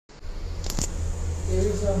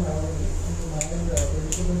Hello.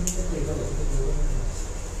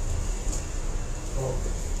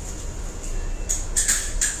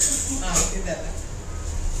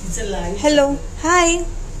 Hi.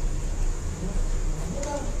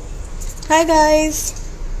 Hi guys.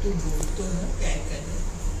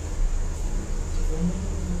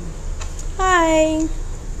 Hi.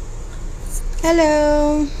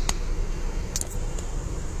 Hello.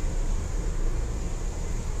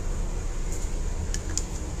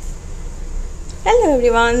 Hello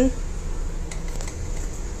everyone.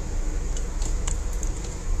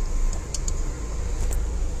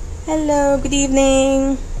 Hello, good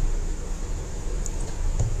evening.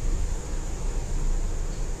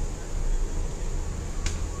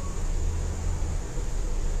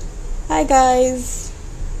 Hi guys.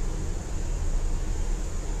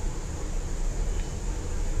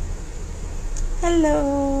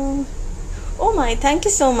 Hello. Oh my, thank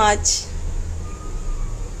you so much.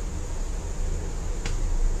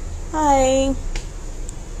 Hi.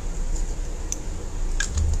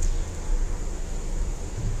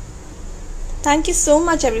 Thank you so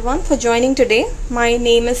much everyone for joining today. My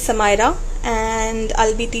name is Samaira and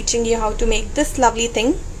I'll be teaching you how to make this lovely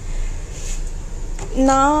thing.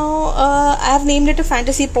 Now I have named it a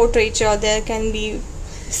fantasy portraiture. There can be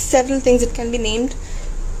several things it can be named,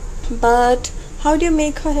 but how do you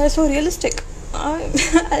make her hair so realistic?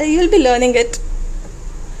 You'll be learning it.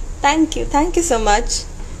 Thank you so much.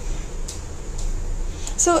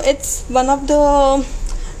 So it's one of the,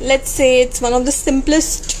 let's say it's one of the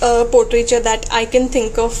simplest portraiture that I can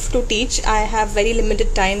think of to teach. I have very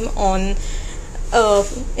limited time on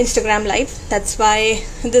Instagram live, that's why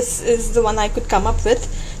this is the one I could come up with.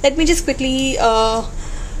 Let me just quickly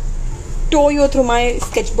tour you through my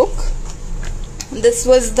sketchbook. This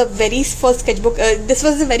was the very first sketchbook, this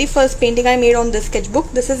was the very first painting I made on this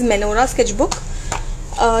sketchbook. This is MENORAH sketchbook,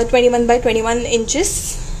 21 by 21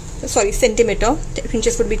 inches, sorry, centimeter,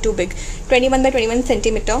 inches would be too big, 21 by 21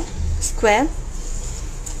 centimeter square.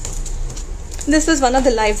 This was one of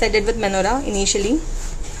the lives I did with MENORAH initially.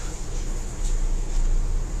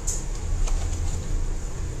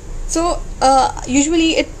 So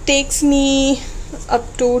usually it takes me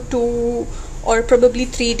up to 2 or probably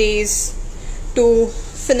 3 days to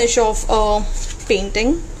finish off a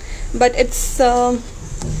painting, but it's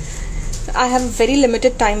I have very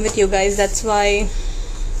limited time with you guys, that's why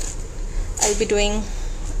I'll be doing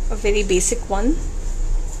a very basic one.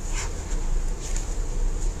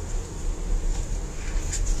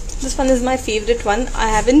 This one is my favorite one. I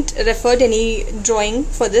haven't referred any drawing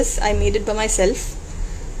for this, I made it by myself.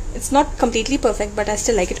 It's not completely perfect, but I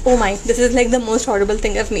still like it. Oh my, this is like the most horrible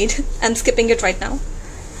thing I've made. I'm skipping it right now.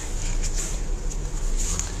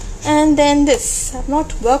 And then this, I've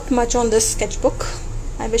not worked much on this sketchbook.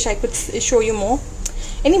 I wish I could show you more.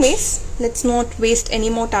 Anyways, let's not waste any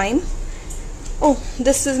more time. Oh,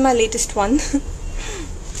 this is my latest one.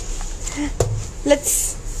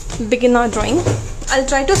 Let's begin our drawing. I'll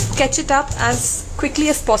try to sketch it up as quickly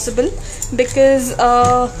as possible because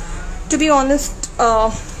to be honest,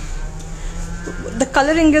 the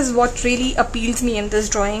coloring is what really appeals me in this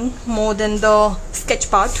drawing more than the sketch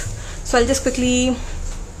part. So I'll just quickly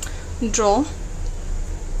draw.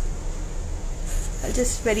 I'll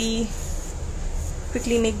just very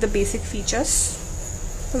quickly make the basic features.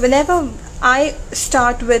 Whenever I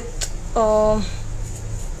start with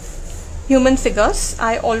human figures,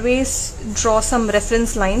 I always draw some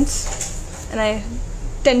reference lines and I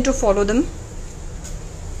tend to follow them.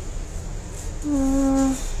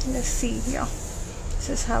 Let's see here. This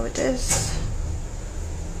is how it is.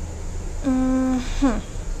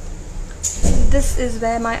 This is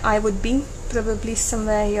where my eye would be, probably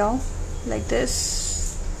somewhere here, like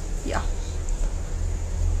this. Yeah.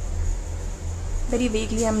 Very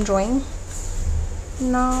vaguely I'm drawing.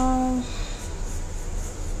 Now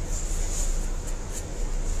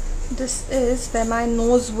this is where my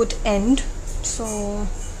nose would end. So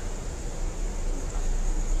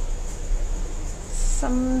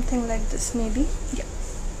something like this maybe. Yeah.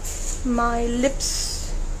 My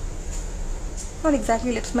lips, not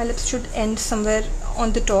exactly lips, my lips should end somewhere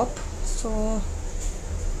on the top. So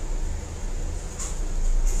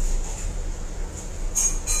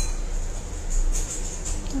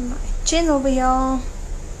my chin over here.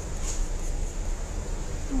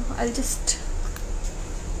 I'll just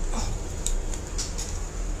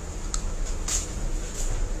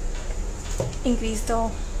increase the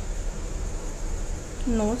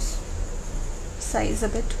nose size a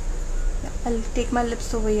bit. Yeah, I'll take my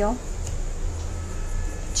lips over here,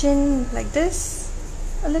 chin like this,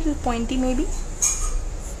 a little pointy maybe.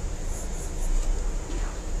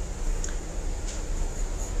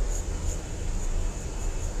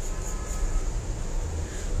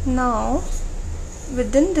 Now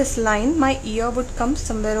within this line my ear would come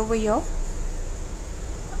somewhere over here.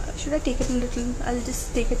 Should I take it a little? I'll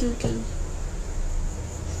just take it a little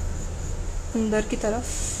अंदर की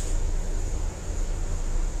तरफ.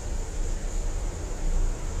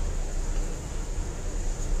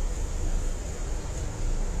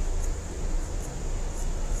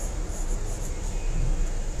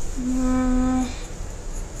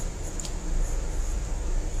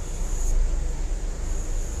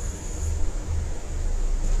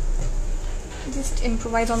 Just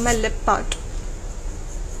improvise on my lip part.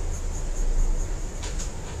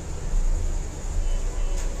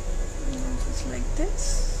 Just like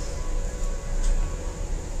this.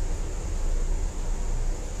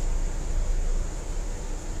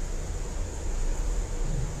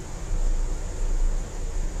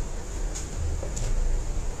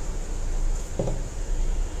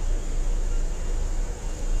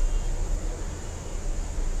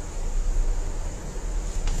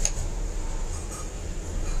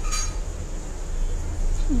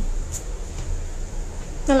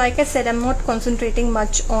 Now, like I said, I'm not concentrating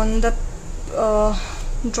much on the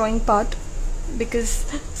drawing part because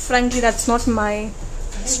frankly that's not my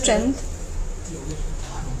strength.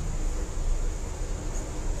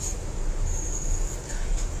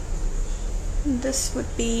 This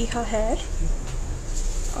would be her hair.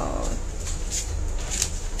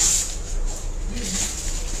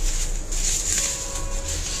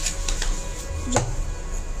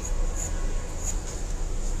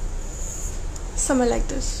 Somewhere like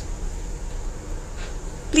this.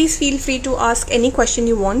 Please feel free to ask any question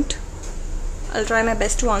you want. I'll try my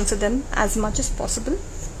best to answer them as much as possible.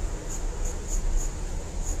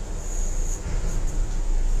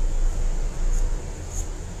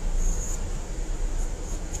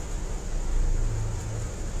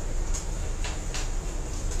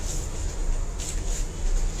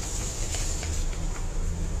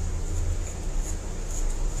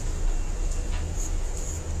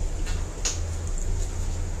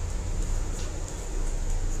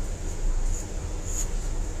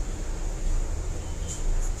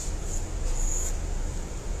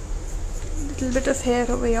 Little bit of hair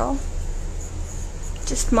over here,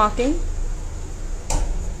 just marking.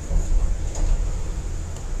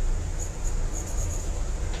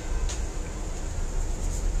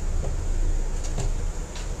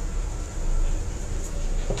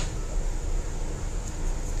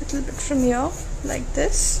 Little bit from here like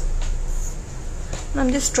this.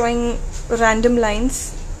 I'm just drawing random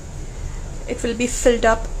lines. It will be filled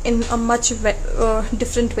up in a much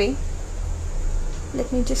different way. Let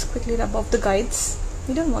me just quickly rub off the guides.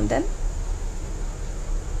 We don't want them.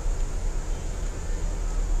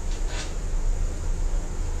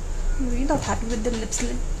 I'm really not happy with the lips.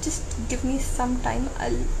 Just give me some time.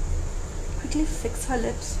 I'll quickly fix her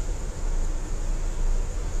lips.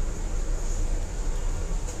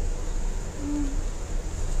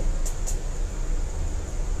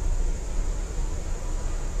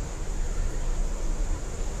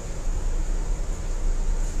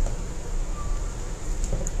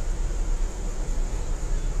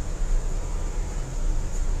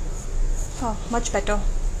 Oh, much better.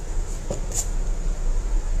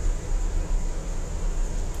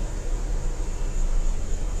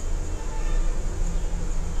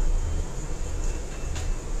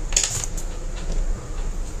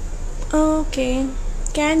 Okay,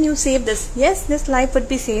 can you save this? Yes, this live would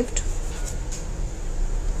be saved.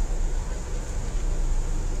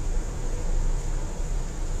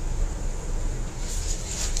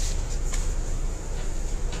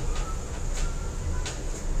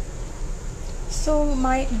 So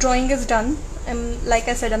my drawing is done. Like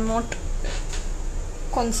I said, I'm not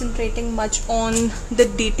concentrating much on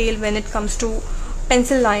the detail when it comes to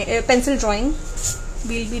pencil drawing.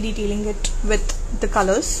 We'll be detailing it with the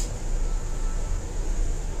colors.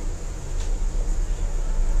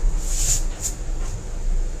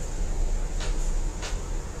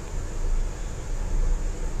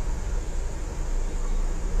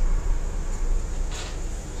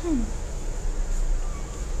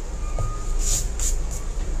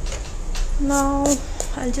 Now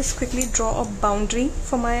I'll just quickly draw a boundary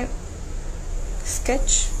for my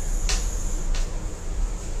sketch.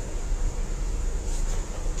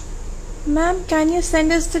 Ma'am, can you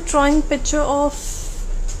send us the drawing picture of...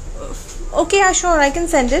 Okay, yeah, sure, I can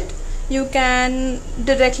send it. You can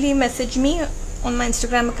directly message me on my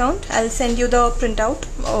Instagram account. I'll send you the printout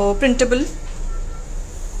or printable.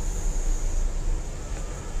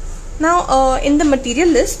 Now in the material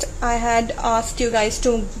list I had asked you guys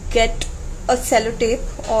to get a cellotape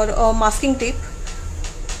or a masking tape.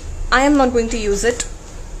 I am not going to use it.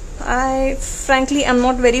 I frankly am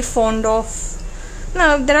not very fond of.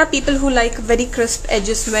 Now there are people who like very crisp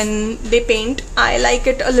edges when they paint. I like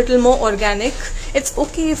it a little more organic. It's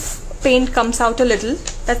okay if paint comes out a little.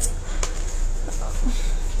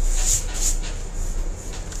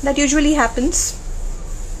 That usually happens.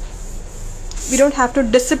 We don't have to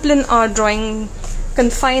discipline our drawing,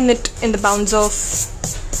 confine it in the bounds of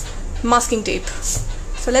masking tape.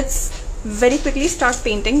 So let's very quickly start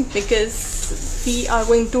painting because we are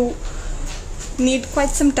going to need quite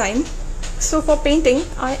some time. So for painting,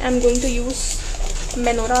 I am going to use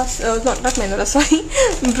MENORAH, not MENORAH, sorry,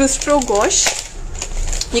 Brustro Gouache.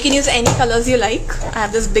 You can use any colors you like. I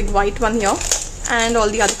have this big white one here and all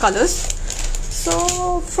the other colors.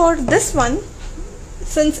 So for this one,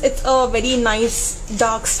 since it's a very nice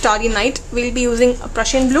dark starry night, we'll be using a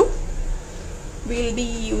Prussian blue. We'll be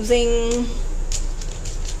using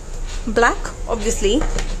black, obviously.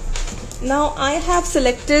 Now I have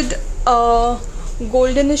selected a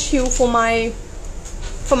goldenish hue for my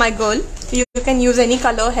girl. You can use any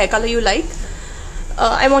hair color you like.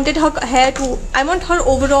 I wanted I want her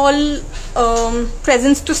overall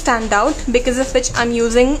presence to stand out, because of which I'm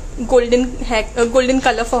using golden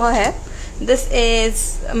color for her hair. This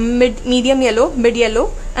is mid yellow,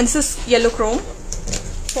 and this is yellow chrome.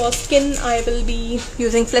 For skin, I will be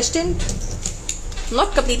using flesh tint,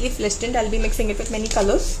 not completely flesh tint. I'll be mixing it with many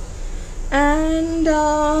colors, and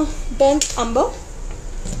burnt umber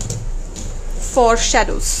for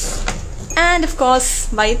shadows, and of course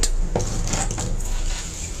white.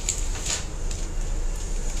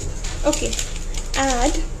 Okay,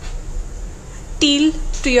 add teal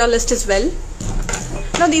to your list as well.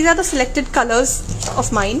 Now these are the selected colors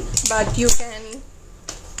of mine, but you can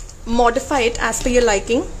modify it as per your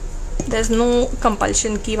liking. There's no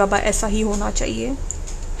compulsion कि बाबा ऐसा ही होना चाहिए.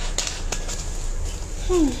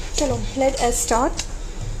 चलो, let us start.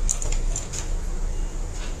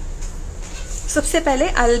 सबसे पहले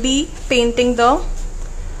I'll be painting the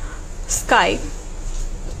sky.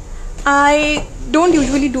 I don't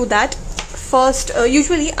usually do that. First,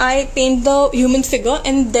 usually I paint the human figure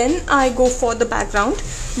and then I go for the background.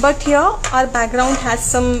 But here our background has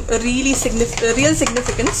some real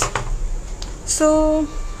significance. So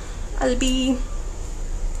I'll be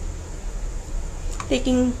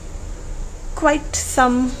taking quite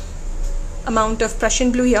some amount of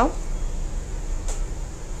Prussian blue here.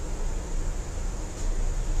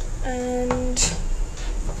 And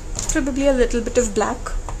probably a little bit of black.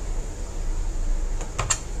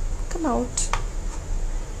 Come out.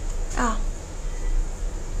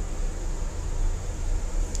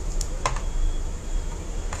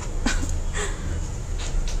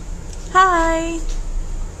 Hi,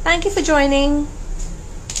 thank you for joining.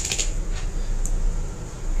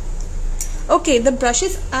 Okay, the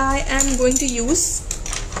brushes I am going to use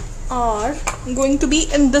are going to be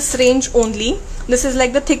in this range only. This is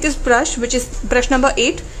like the thickest brush, which is brush number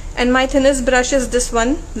 8, and my thinnest brush is this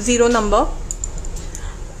one, 0 number.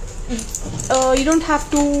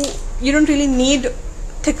 You don't really need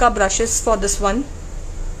thicker brushes for this one.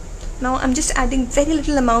 Now I'm just adding very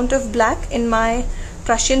little amount of black in my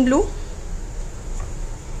Prussian blue.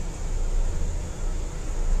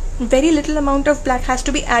 Very little amount of black has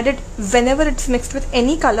to be added whenever it's mixed with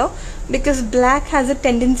any color, because black has a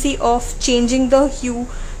tendency of changing the hue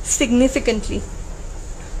significantly.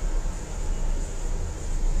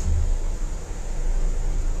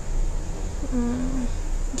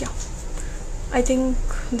 Yeah, I think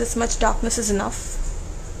this much darkness is enough.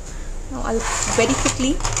 Now I'll very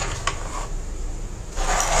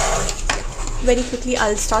quickly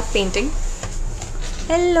I'll start painting.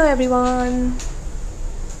 Hello everyone.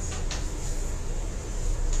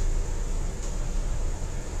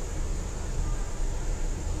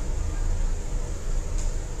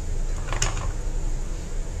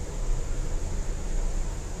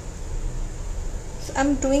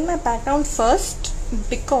 I'm doing my background first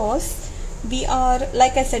because we are,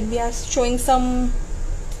 like I said, we are showing some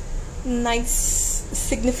nice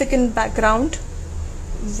significant background.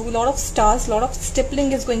 A lot of stars, a lot of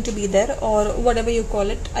stippling is going to be there, or whatever you call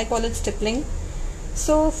it. I call it stippling.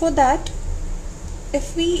 So for that,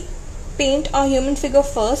 if we paint our human figure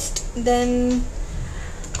first, then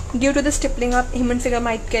due to the stippling, our human figure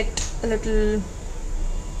might get a little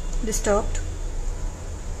disturbed.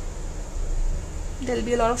 There'll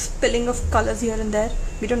be a lot of spilling of colors here and there.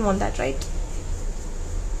 We don't want that, right?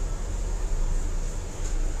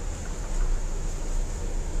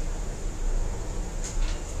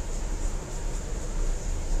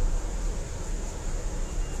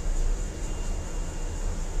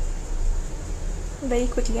 Very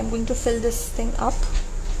quickly I'm going to fill this thing up.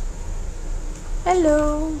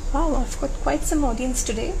 Hello. Wow, I've got quite some audience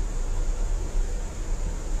today.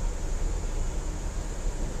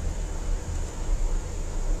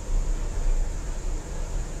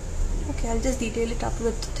 Okay, I'll just detail it up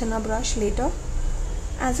with thinner brush later.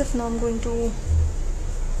 As of now, I'm going to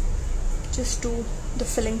just do the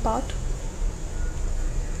filling part.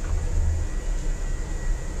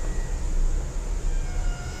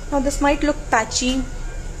 Now this might look patchy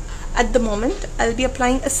at the moment. I'll be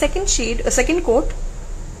applying a second coat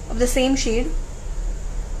of the same shade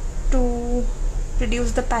to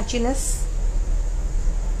reduce the patchiness.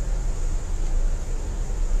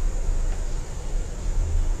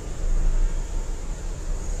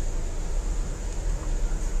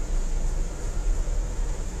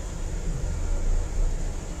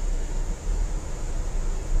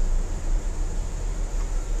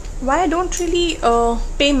 Why I don't really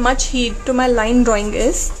pay much heed to my line drawing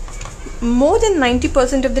is, more than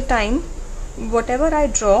 90% of the time, whatever I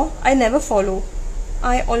draw, I never follow.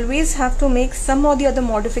 I always have to make some or the other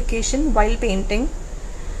modification while painting,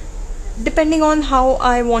 depending on how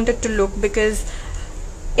I want it to look, because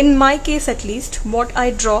in my case at least, what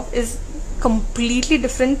I draw is completely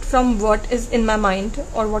different from what is in my mind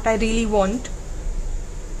or what I really want.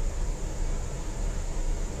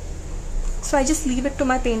 So I just leave it to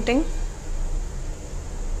my painting.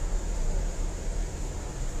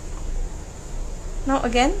 Now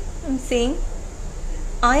again, I'm saying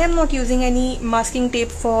I am not using any masking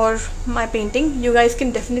tape for my painting. You guys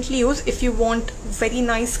can definitely use if you want very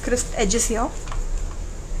nice crisp edges here.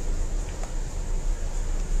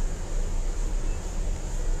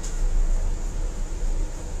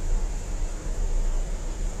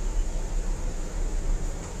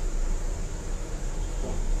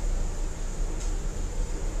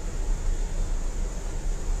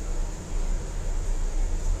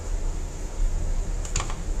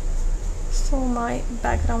 So my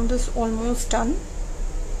background is almost done.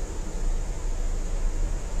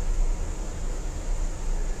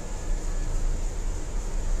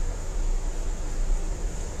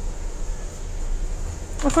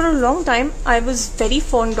 For a long time I was very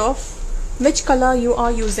fond of which color you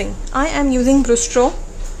are using. I am using Brustro.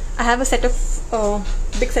 I have a set of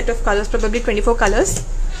big set of colors, probably 24 colors.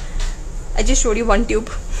 I just showed you one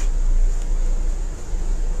tube.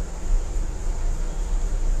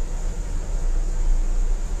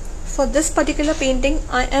 For this particular painting,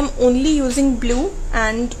 I am only using blue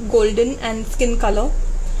and golden and skin color.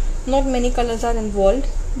 Not many colors are involved,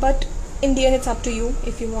 but in the end it's up to you.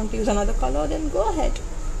 If you want to use another color, then go ahead.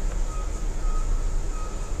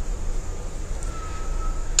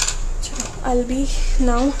 I'll be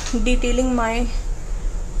now detailing my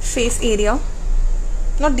face area.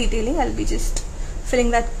 Not detailing, I'll be just filling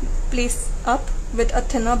that place up with a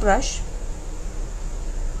thinner brush.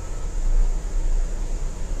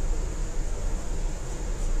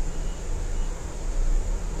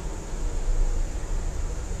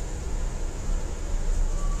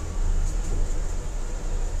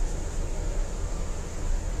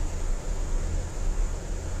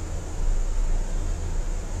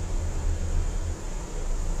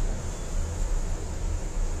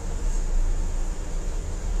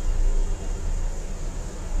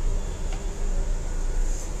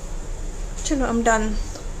 I'm done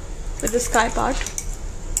with the sky part.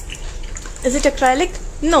 Is it acrylic?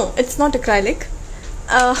 No, it's not acrylic.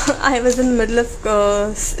 I was in the middle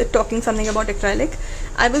of talking something about acrylic.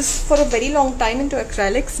 I was for a very long time into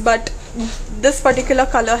acrylics, but this particular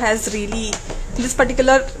color has really, this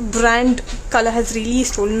particular brand color has really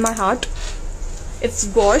stolen my heart. It's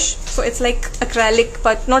gouache, so it's like acrylic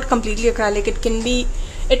but not completely acrylic.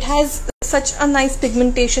 It has such a nice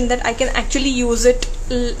pigmentation that I can actually use it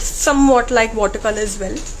somewhat like watercolor as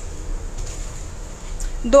well,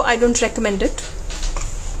 though I don't recommend it.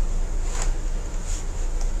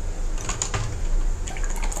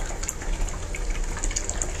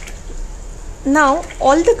 Now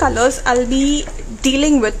all the colors I'll be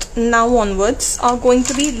dealing with now onwards are going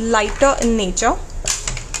to be lighter in nature,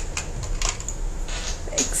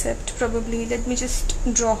 except probably, let me just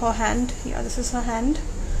draw her hand. Yeah, this is her hand.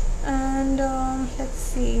 And let's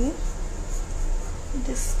see,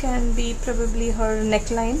 this can be probably her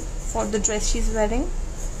neckline for the dress she's wearing.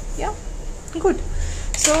 Yeah, good.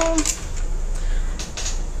 So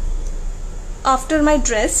after my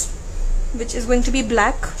dress, which is going to be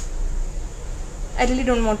black, I really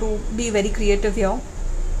don't want to be very creative here.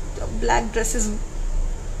 The black dress is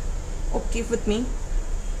okay with me.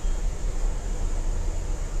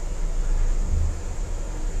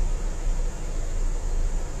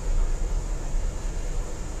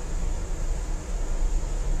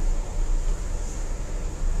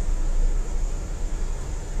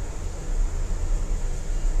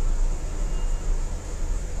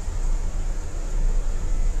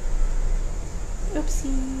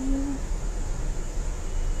 Oopsie.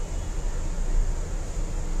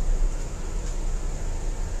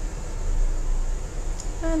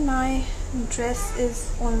 And my dress is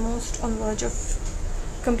almost on verge of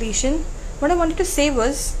completion. What I wanted to say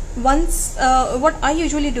was, what I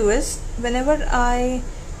usually do is, whenever I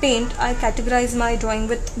paint, I categorize my drawing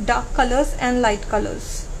with dark colors and light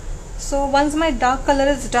colors. So once my dark color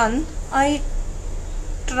is done, I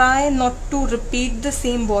try not to repeat the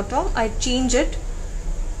same water. I change it,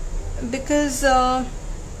 because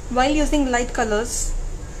while using light colors,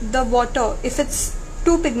 the water, if it's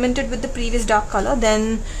too pigmented with the previous dark color,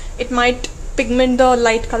 then it might pigment the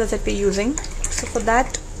light colors that we're using. So for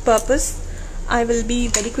that purpose, I will be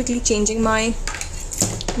very quickly changing my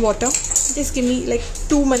water. Just give me like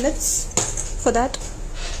 2 minutes for that.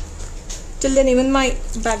 Till then even my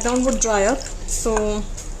background would dry up, so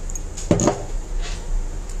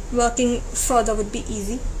working further would be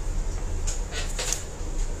easy.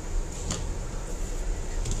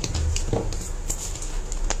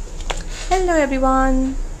 Hello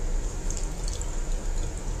everyone.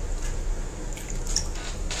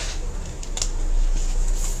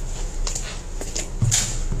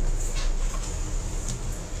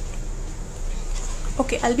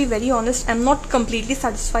 Okay, I'll be very honest, I'm not completely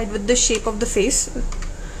satisfied with the shape of the face,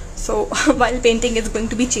 so while painting it's going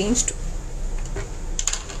to be changed.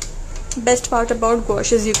 Best part about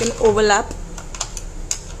gouache is you can overlap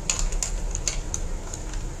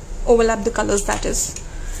the colors, that is.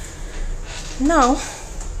 Now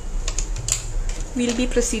we'll be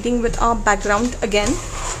proceeding with our background again.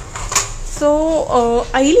 So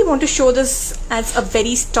I really want to show this as a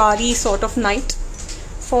very starry sort of night.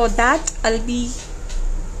 For that I'll be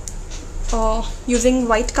using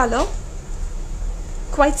white color,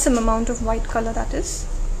 quite some amount of white color, that is.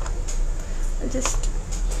 I'll just,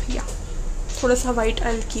 yeah, thoda sa white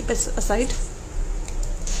I'll keep it aside.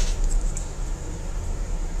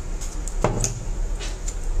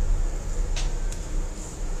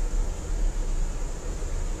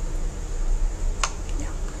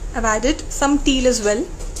 Yeah, I've added some teal as well.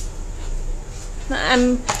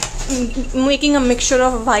 I'm making a mixture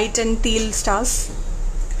of white and teal stars.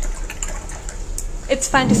 It's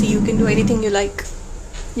fantasy, you can do anything you like.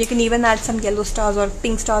 You can even add some yellow stars or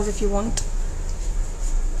pink stars if you want.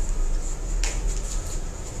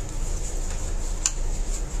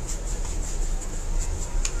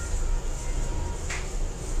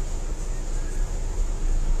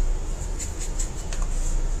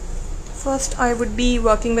 First I would be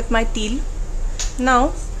working with my teal.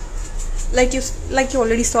 Now, like you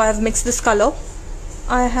already saw, I've mixed this color.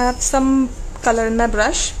 I have some color in my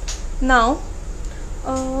brush. Now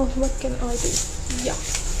what can I do? Yeah,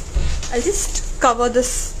 I'll just cover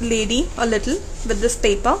this lady a little with this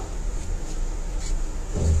paper.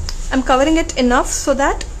 I'm covering it enough so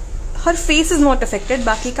that her face is not affected.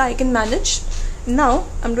 Baki ka I can manage. Now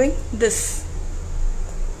I'm doing this.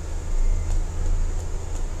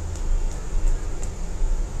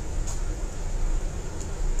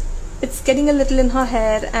 It's getting a little in her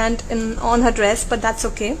hair and on her dress, but that's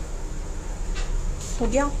okay. So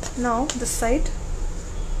yeah, now this side.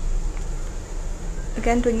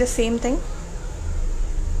 Again doing the same thing.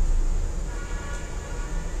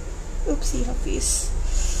 Oopsie, her face.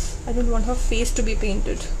 I don't want her face to be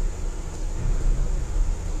painted.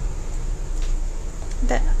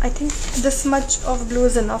 I think this much of blue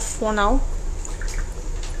is enough for now.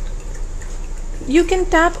 You can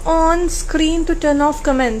tap on screen to turn off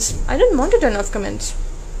comments. I don't want to turn off comments.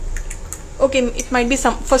 Okay, it might be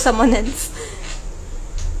for someone else.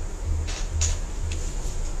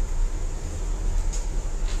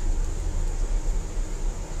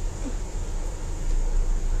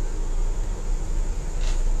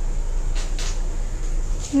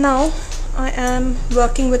 Now I am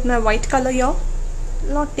working with my white color here.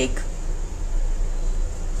 Not take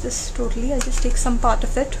this totally, I'll just take some part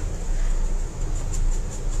of it.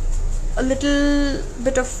 A little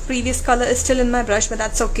bit of previous color is still in my brush, but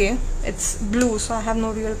that's okay. It's blue, so I have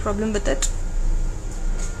no real problem with it.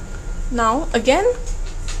 Now again,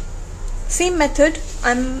 same method.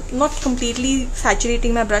 I'm not completely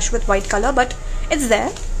saturating my brush with white color, but it's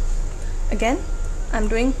there. Again, I'm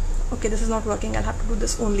doing, okay, this is not working, I'll have to do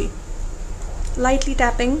this only. Lightly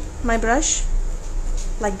tapping my brush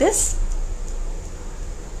like this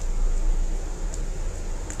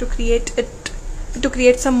to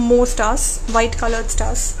create some more stars, white colored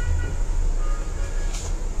stars.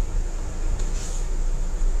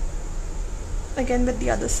 Again with the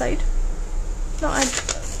other side. Now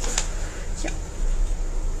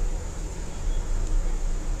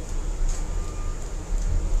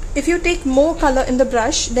if you take more color in the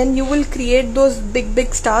brush, then you will create those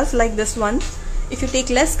big stars like this one. If you take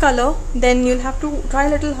less color, then you'll have to try a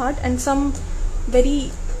little hard, and some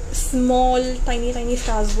very small tiny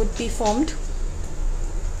stars would be formed.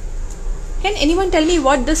 Can anyone tell me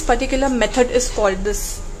what this particular method is called,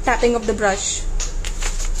 this tapping of the brush?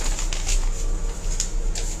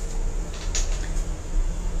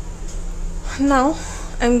 Now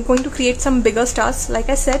I'm going to create some bigger stars. Like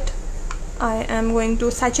I said, I am going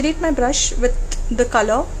to saturate my brush with the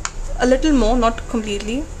color a little more, not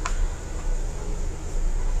completely.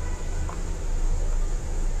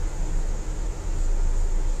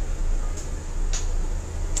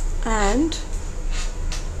 And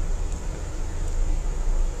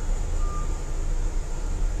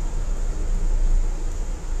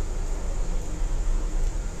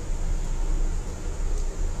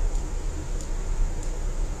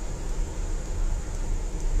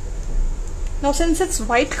now, since it's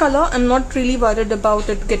white color, I'm not really worried about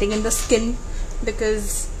it getting in the skin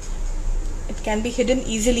because it can be hidden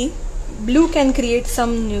easily. Blue can create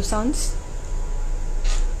some nuisance.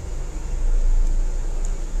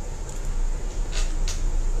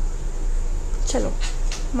 Chalo,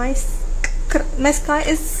 my sky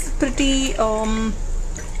is pretty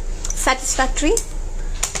satisfactory.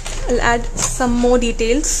 I'll add some more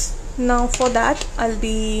details. Now for that, I'll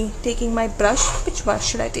be taking my brush. Which brush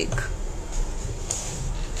should I take?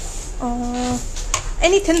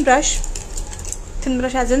 Any thin brush. Thin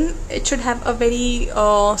brush as in it should have a very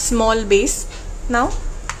small base. Now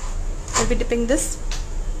I'll be dipping this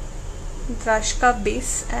brush ka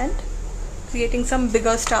base and creating some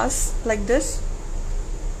bigger stars like this.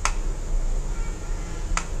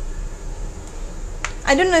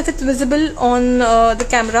 I don't know if it's visible on the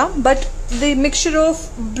camera, but the mixture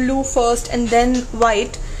of blue first and then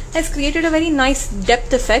white has created a very nice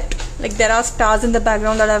depth effect. Like there are stars in the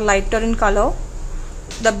background that are lighter in color,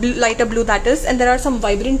 the lighter blue that is, and there are some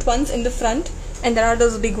vibrant ones in the front, and there are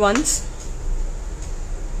those big ones.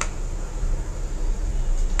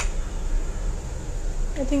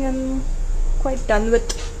 I think I'm quite done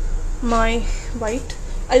with my white.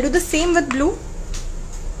 I'll do the same with blue.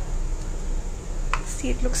 See,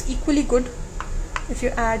 it looks equally good if you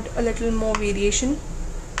add a little more variation.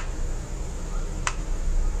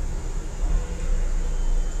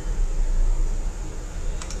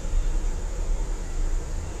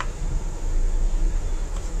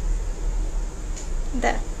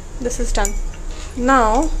 There, this is done.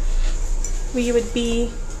 Now we would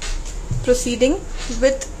be proceeding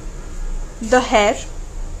with the hair.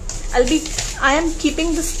 I am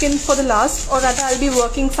keeping the skin for the last, or rather I'll be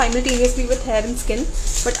working simultaneously with hair and skin,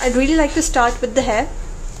 but I'd really like to start with the hair.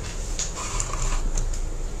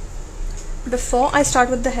 Before I start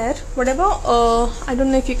with the hair, whatever, I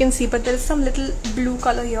don't know if you can see, but there is some little blue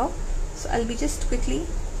color here, so I'll be just quickly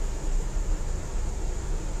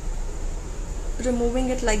removing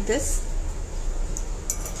it like this.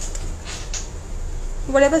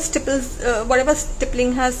 Whatever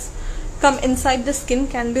stippling has come inside the skin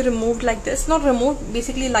can be removed like this. Not removed,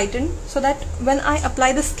 basically lightened, so that when I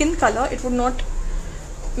apply the skin color, it would not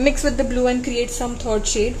mix with the blue and create some third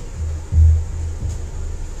shade.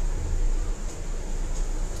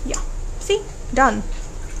 Yeah, see, done.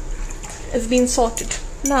 It's been sorted.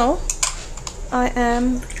 Now I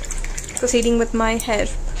am proceeding with my hair.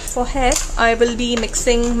 For hair, I will be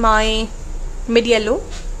mixing my mid yellow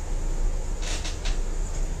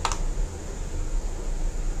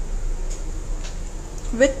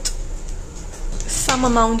with some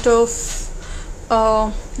amount of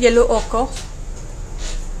yellow ochre.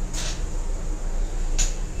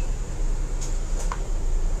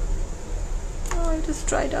 Oh, it is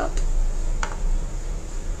dried up.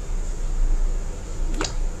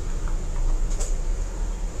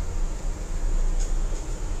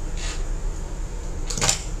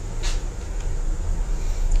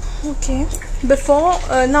 Okay, before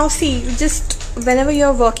now see, just whenever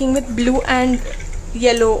you're working with blue and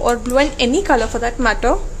yellow, or blue and any color for that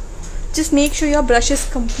matter, just make sure your brush is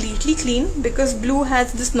completely clean, because blue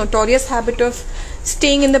has this notorious habit of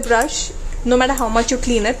staying in the brush no matter how much you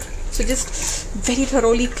clean it. So just very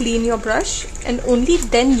thoroughly clean your brush and only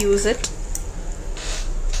then use it.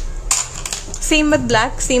 Same with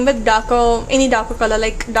black, same with darker, any darker color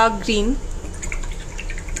like dark green.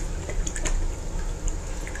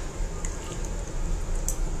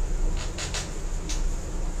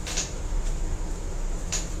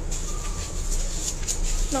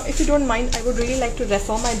 Now if you don't mind, I would really like to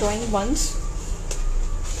refer my drawing once.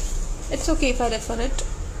 It's okay if I refer it.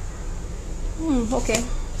 Okay.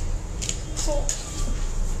 So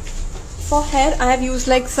for hair, I have used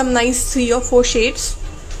like some nice 3 or 4 shades.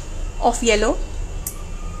 of yellow.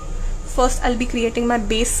 First I'll be creating my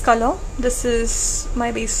base color. This is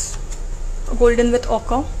my base, golden with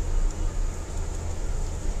ochre.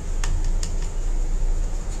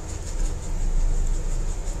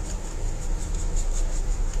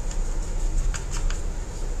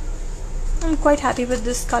 I'm quite happy with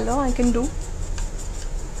this color. I can do.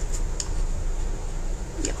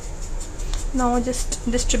 Yeah. Now just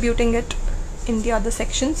distributing it in the other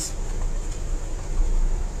sections.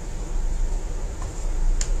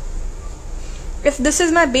 If this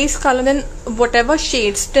is my base color, then whatever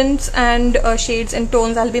shades, tints and shades and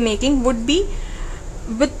tones I'll be making would be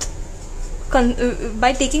with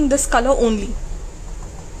by taking this color only.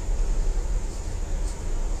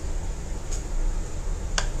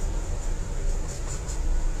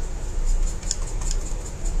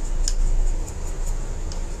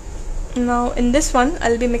 Now in this one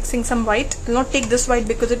I'll be mixing some white. I'll not take this white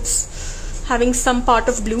because it's having some part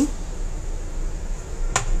of blue.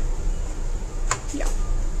 Yeah.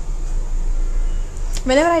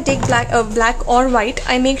 Whenever I take black or white,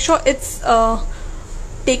 I make sure it's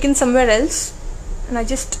taken somewhere else, and I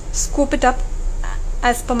just scoop it up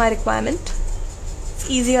as per my requirement. It's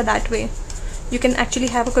easier that way. You can actually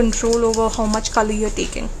have a control over how much color you're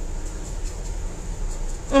taking.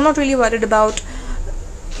 I'm not really worried about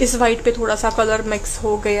इस white पे थोड़ा सा color mix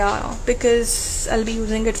हो गया, because I'll be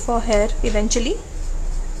using it for hair eventually.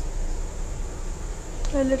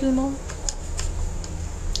 A little more.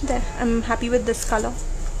 There, I'm happy with this color.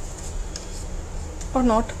 Or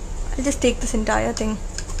not. I'll just take this entire thing.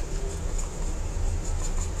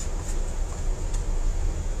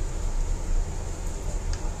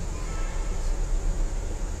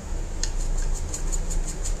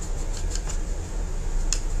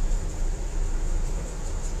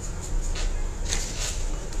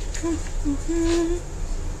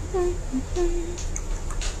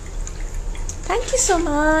 Thank you so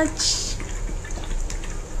much.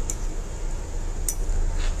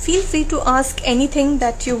 Feel free to ask anything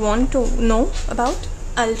that you want to know about.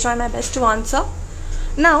 I'll try my best to answer.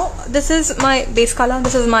 Now this is my base color,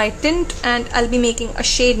 this is my tint, and I'll be making a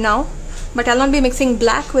shade now, but I'll not be mixing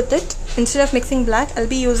black with it. Instead of mixing black, I'll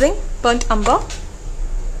be using burnt umber.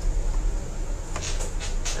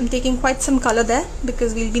 I'm taking quite some color there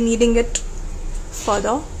because we'll be needing it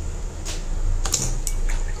further.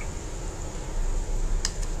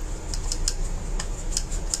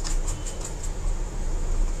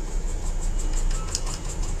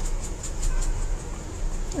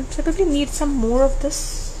 I'll probably need some more of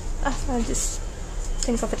this. I'll just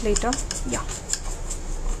think of it later. Yeah.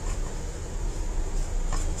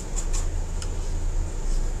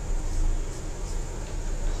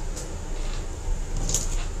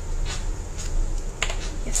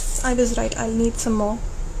 I was right, I'll need some more.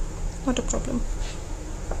 Not a problem.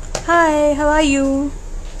 Hi, how are you?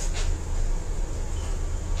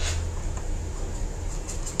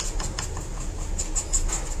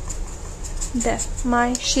 There,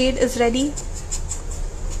 my shade is ready.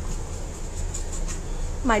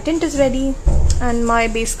 My tint is ready and my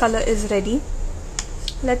base color is ready.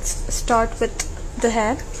 Let's start with the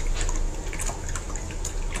hair.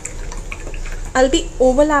 I'll be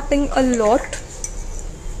overlapping a lot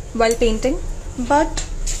while painting, but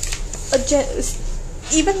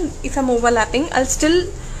even if I'm overlapping, I'll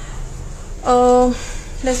still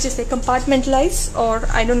let's just say compartmentalize, or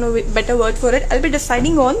I don't know better word for it. I'll be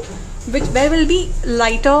deciding on where will be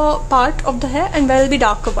lighter part of the hair and where will be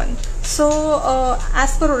darker one. So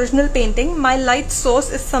as per original painting, my light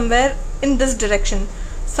source is somewhere in this direction,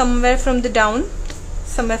 somewhere from the down,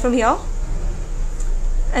 somewhere from here,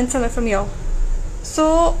 and somewhere from here.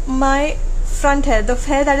 So my front hair, the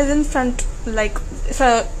hair that is in front, like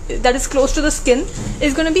that is close to the skin,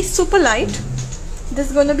 is going to be super light.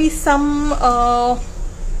 There's going to be some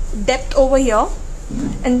depth over here,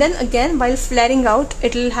 and then again while flaring out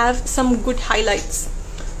it will have some good highlights.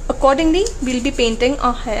 Accordingly, we'll be painting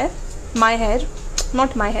our hair, my hair,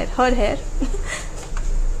 not my hair, her hair.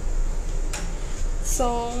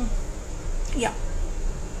 So yeah.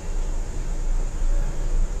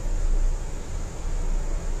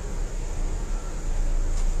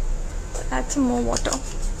 Add some more water.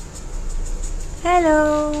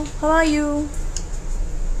 Hello, how are you?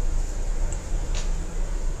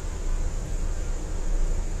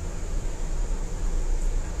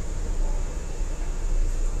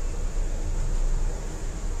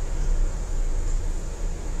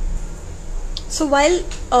 So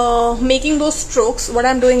while making those strokes, what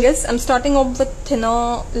I'm doing is I'm starting off with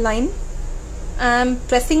thinner line. I'm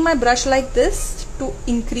pressing my brush like this to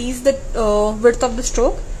increase the width of the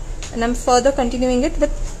stroke, and I'm further continuing it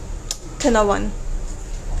with thinner one.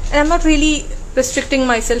 and I'm not really restricting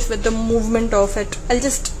myself with the movement of it. I'll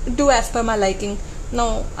just do as per my liking.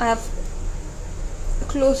 Now I have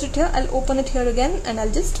closed it here. I'll open it here again and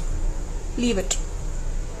I'll just leave it.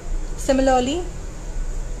 Similarly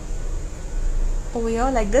over here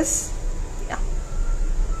like this. Yeah,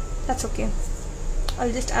 that's okay.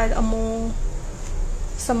 I'll just add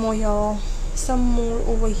some more here, some more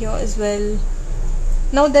over here as well.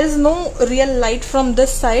 Now there is no real light from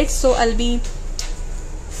this side, so I'll be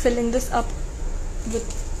filling this up with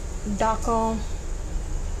darker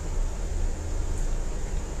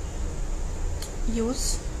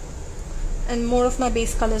hues, and more of my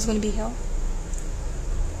base color is going to be here.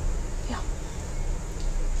 Yeah.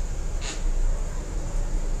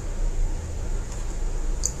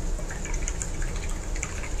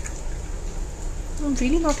 I'm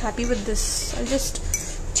really not happy with this. I'll just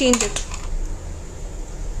change it.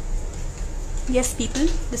 Yes, people,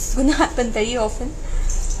 this is gonna happen very often.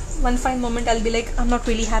 One fine moment I'll be like, I'm not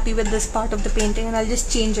really happy with this part of the painting, and I'll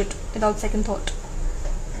just change it without second thought.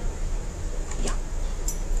 Yeah.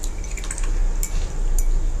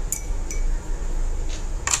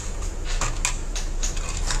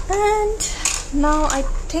 And now I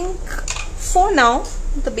think for now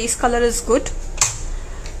the base color is good.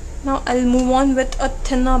 Now I'll move on with a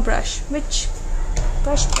thinner brush. Which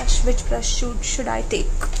brush should I take?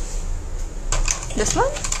 This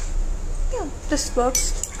one? Yeah, this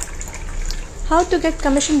works. How to get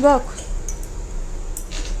commission work?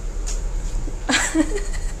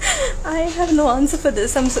 I have no answer for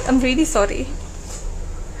this. I'm really sorry.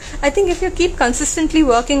 I think if you keep consistently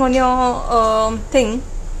working on your thing,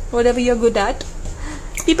 whatever you're good at,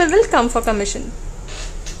 people will come for commission.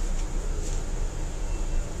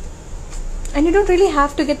 And you don't really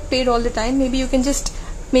have to get paid all the time. Maybe you can just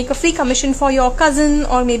make a free commission for your cousin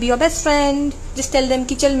or maybe your best friend. Just tell them,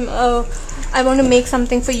 I want to make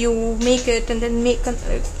something for you, make it, and then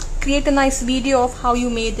create a nice video of how you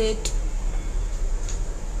made it.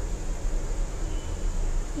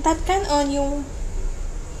 That can earn you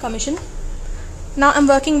commission. Now I'm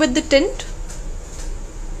working with the tint.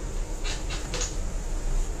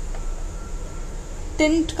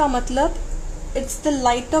 Tint ka matlab, it's the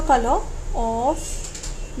lighter color of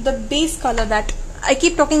the base color. That I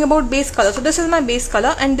keep talking about base color. So this is my base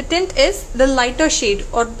color, and the tint is the lighter shade,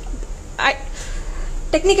 or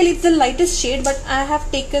technically it's the lightest shade, but I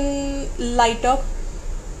have taken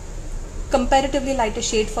comparatively lighter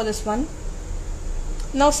shade for this one.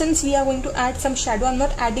 Now since we are going to add some shadow, I'm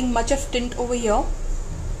not adding much of tint over here.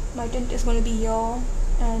 My tint is going to be here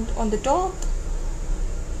and on the top.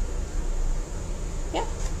 Yeah.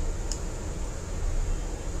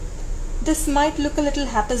 This might look a little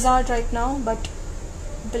haphazard right now, but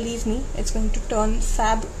believe me, it's going to turn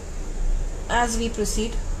fab as we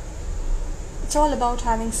proceed. It's all about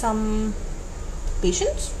having some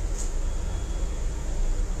patience.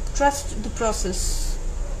 Trust the process.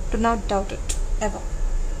 Do not doubt it, ever.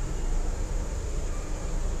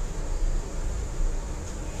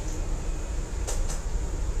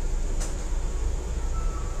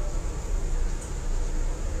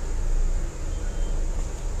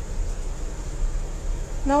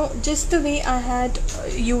 Now just the way I had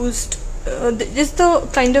used, just the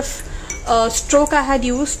kind of stroke I had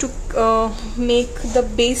used to make the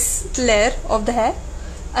base layer of the hair,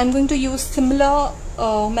 I'm going to use similar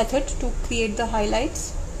method to create the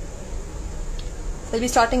highlights. I'll be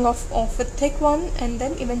starting off with thick one, and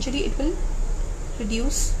then eventually it will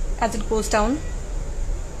reduce as it goes down.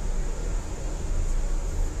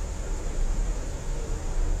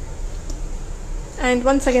 And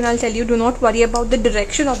once again I'll tell you, do not worry about the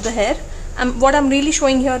direction of the hair. What I'm really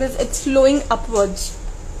showing here is it's flowing upwards.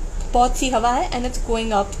 बहुत सी हवा है and it's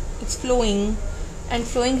going up. It's flowing, and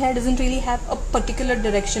flowing hair doesn't really have a particular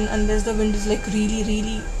direction unless the wind is like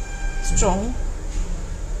really strong.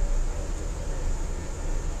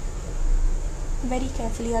 Very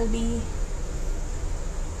carefully I'll be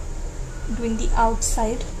doing the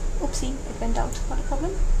outside. Oopsie, it went out. Not a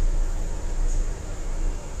problem.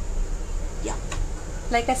 Yeah.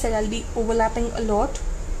 Like I said, I'll be overlapping a lot.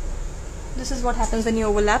 This is what happens when you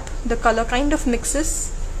overlap. The color kind of mixes.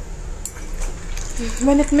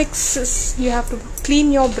 When it mixes, you have to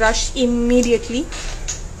clean your brush immediately.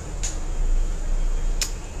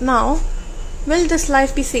 Now, will this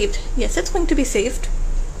life be saved? Yes, it's going to be saved.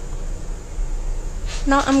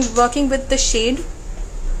 Now I'm working with the shade.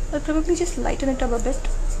 I'll probably just lighten it up a bit.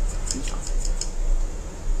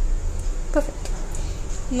 Perfect.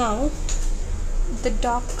 Now, the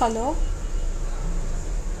dark color.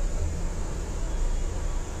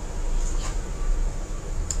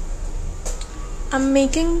 I'm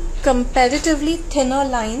making comparatively thinner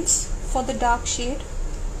lines for the dark shade.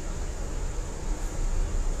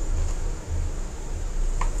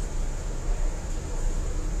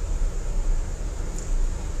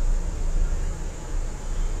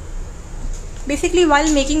 Basically,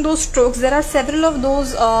 while making those strokes, there are several of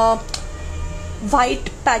those white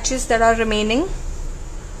patches that are remaining.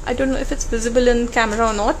 I don't know if it's visible in camera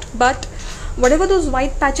or not, but whatever those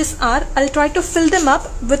white patches are, I'll try to fill them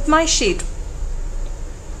up with my shade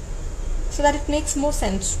so that it makes more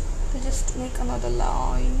sense. I'll just make another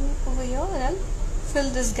line over here and I'll fill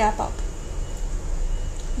this gap up.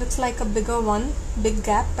 Looks like a bigger one, big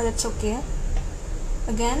gap, but it's okay.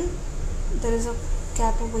 Again, there is a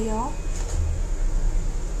gap over here.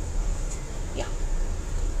 Yeah.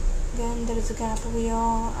 Again, there is a gap over here.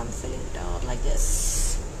 I'm filling it out like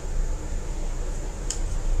this.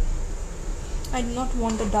 I do not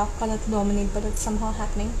want the dark color to dominate, but it's somehow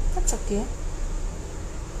happening. That's okay.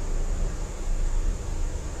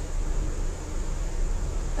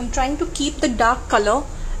 I'm trying to keep the dark color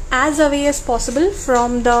as away as possible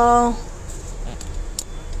from the...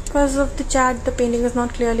 Because of the chat, the painting is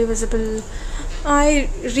not clearly visible. I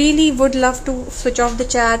really would love to switch off the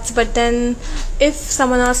chats, but then if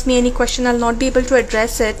someone asks me any question, I'll not be able to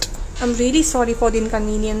address it. I'm really sorry for the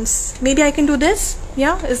inconvenience. Maybe I can do this?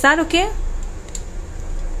 Yeah, is that okay?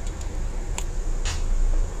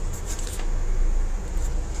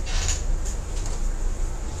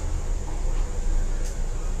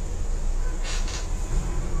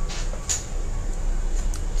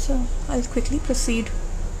 So I'll quickly proceed.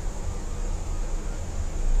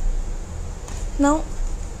 Now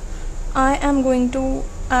I am going to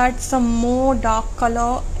add some more dark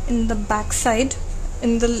color in the back side,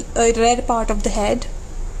 in the red part of the head.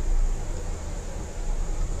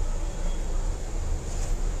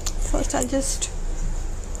 First I'll just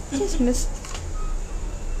miss.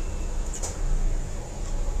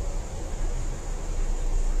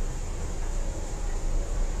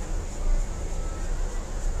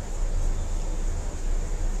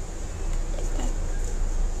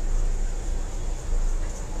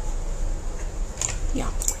 Yeah,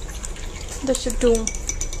 this should do.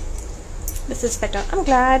 This is better. I'm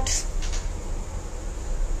glad.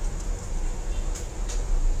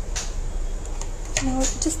 Now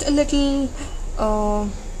just a little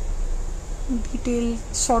detail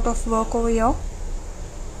sort of work over here.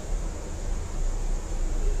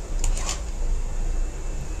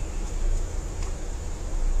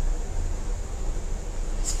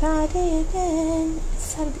 It's Friday again. It's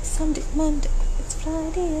Saturday, Sunday, Monday. It's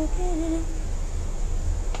Friday again.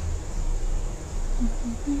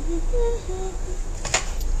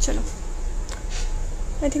 Chalo.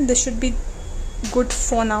 I think this should be good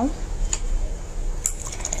for now.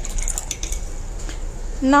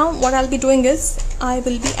 Now what I'll be doing is I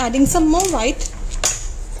will be adding some more white,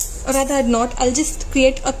 or rather not, I'll just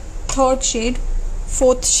create a third shade,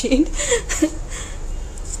 fourth shade.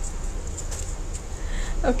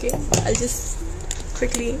 Okay, I'll just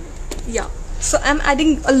quickly, yeah. So I'm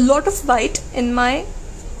adding a lot of white in my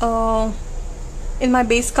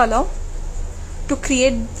base color to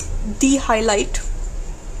create the highlight.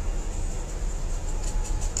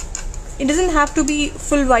 It doesn't have to be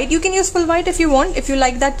full white. You can use full white if you want, if you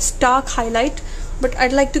like that stark highlight, but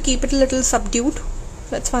I'd like to keep it a little subdued.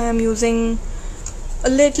 That's why I'm using a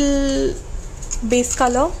little base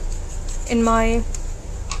color in my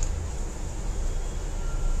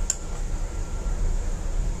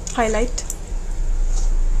highlight.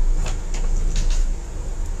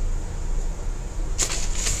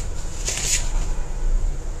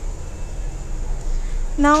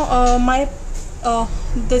 Now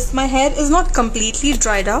my hair is not completely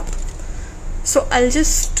dried up, so I'll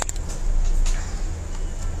just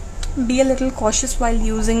be a little cautious while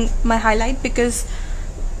using my highlight, because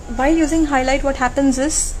while using highlight what happens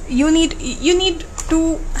is you need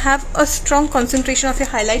to have a strong concentration of your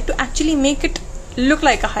highlight to actually make it look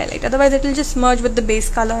like a highlight, otherwise it will just merge with the base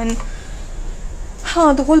color and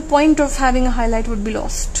the whole point of having a highlight would be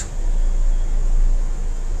lost.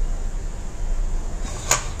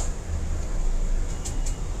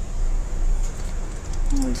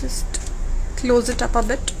 I'll just close it up a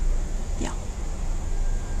bit. Yeah.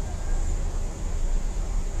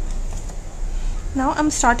 Now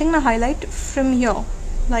I'm starting my highlight from here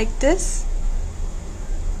like this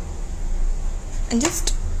and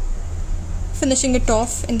just finishing it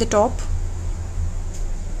off in the top.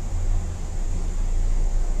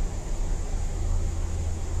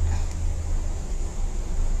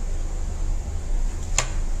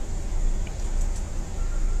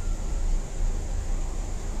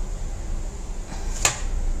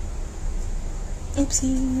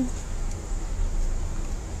 Oopsie.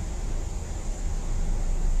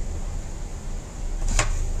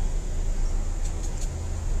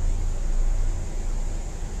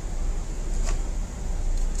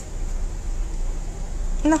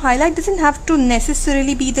 Now highlight doesn't have to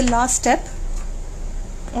necessarily be the last step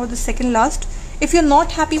or the second last. If you're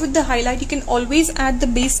not happy with the highlight, you can always add the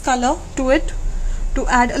base color to it to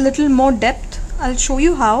add a little more depth. I'll show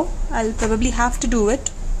you how. I'll probably have to do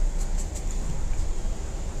it.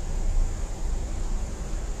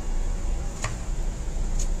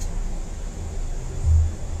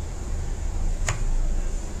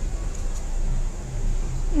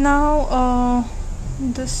 Now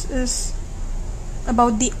this is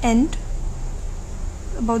about the end,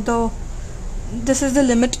 this is the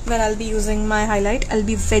limit where I'll be using my highlight. I'll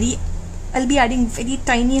be adding very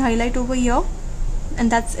tiny highlight over here,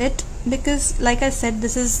 and that's it, because like I said,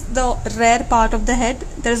 this is the rare part of the head.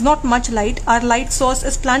 There is not much light. Our light source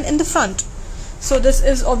is planned in the front, so this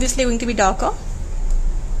is obviously going to be darker.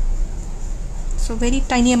 So very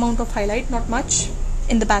tiny amount of highlight, not much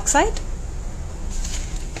in the back side.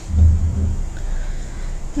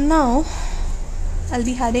 Now I'll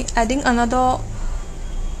be adding another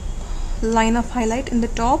line of highlight in the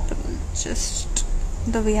top, just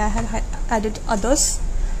the way I had added others.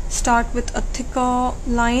 Start with a thicker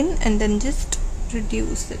line and then just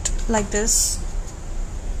reduce it like this.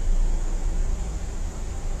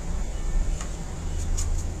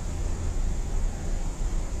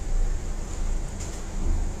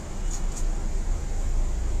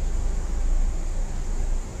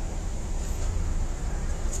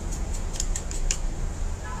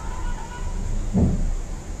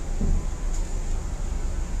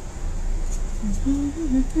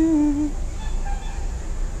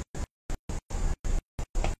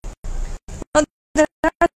 There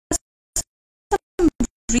are some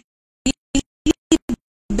really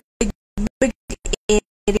big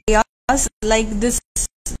areas like this.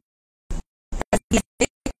 But those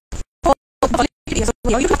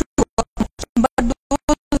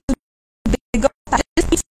bigger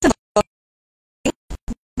patches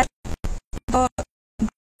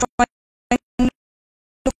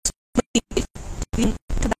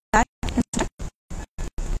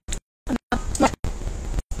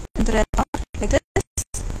the red part like this.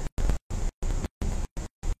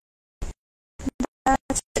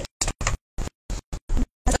 That's it.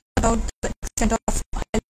 That's about the extent of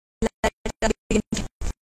highlight that we can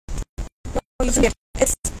get.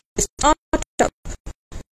 It's not up.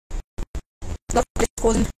 So this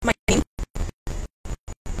goes in my name.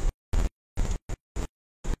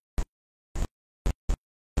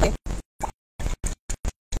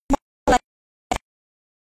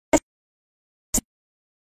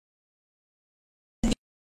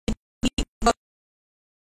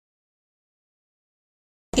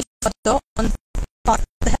 Further on part of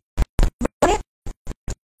the head.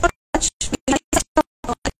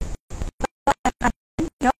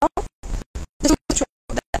 This will show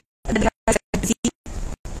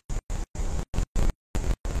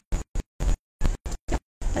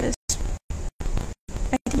that is,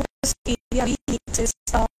 I think this area we need is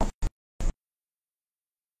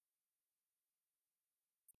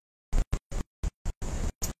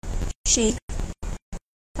shade.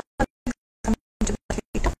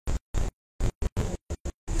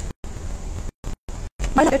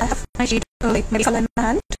 I have my shade like maybe color in my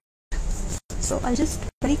hand, so I'll just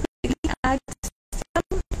very quickly add some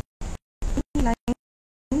lines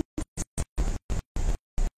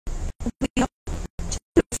over here to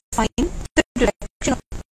refine the direction of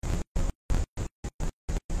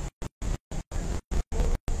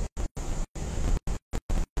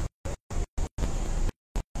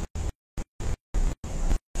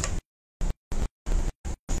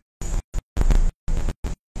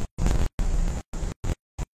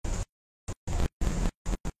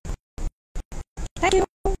Thank you.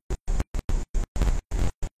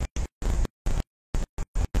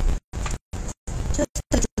 Just a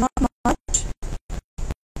little, not much.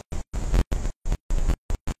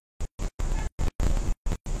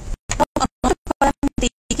 I'm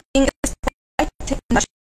taking a quite thick brush,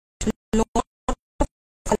 lot of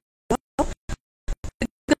color,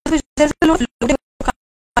 because there's a lot of loading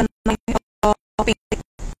on my painting.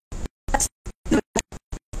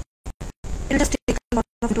 It'll just take a lot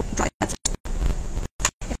of to dry. That's it.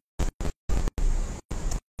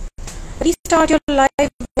 Restart your live.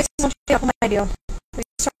 It's not your idea.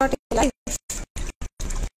 Restart your live.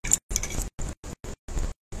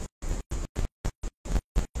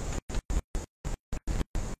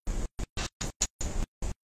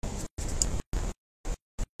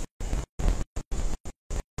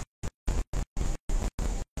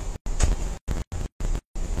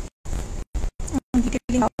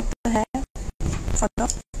 further.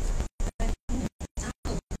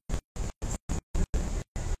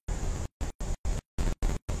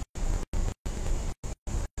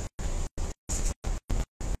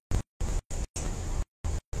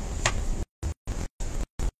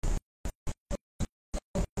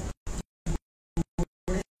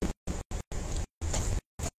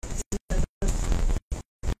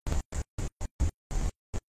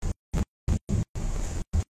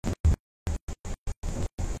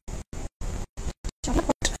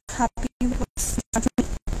 Happy with what's happening.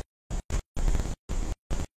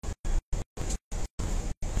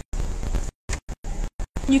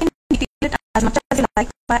 You can detail it as much as you like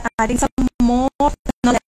by adding some more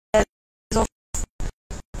layers of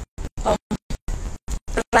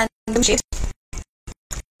random shapes.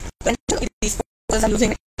 When these photos are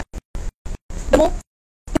using it, the more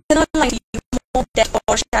thinner line, the more depth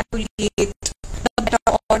or shadow you create, the better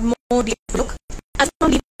or more deep look. As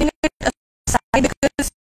I'm leaving it aside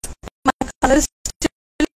because my color is still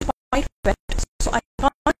quite wet, so I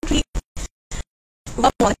can't really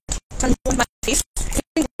work on it and move my face.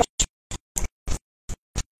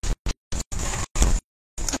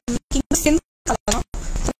 I'm making the skin color now,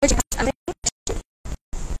 so which I'm making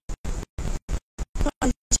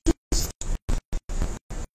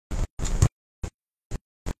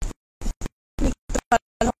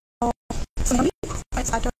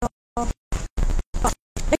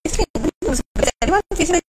anyone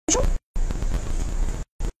facing an issue?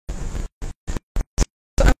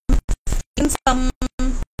 So I'm in some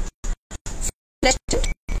flesh tint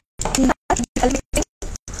in that I'll be mixing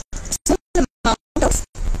small amount of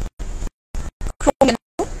chrome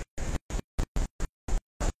yellow.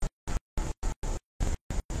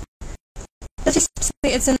 Let's just say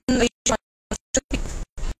it's in very short.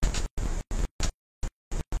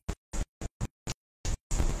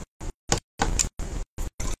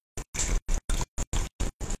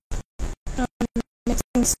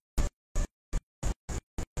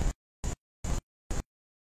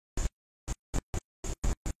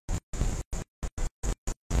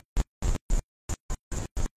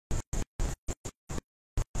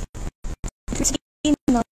 Mixing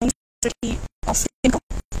nice pretty of skin.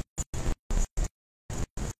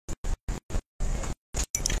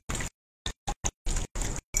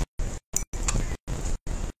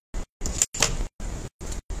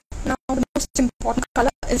 Now the most important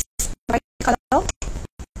color is the white color.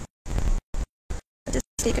 Just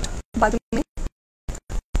take it by the way.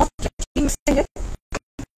 Okay, keep mixing it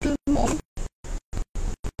a little more.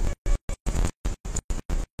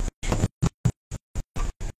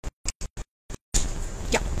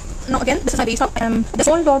 Yeah. Now again, this is my base now. There's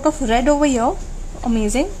a whole lot of red over here.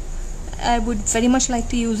 Amazing. I would very much like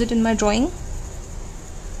to use it in my drawing.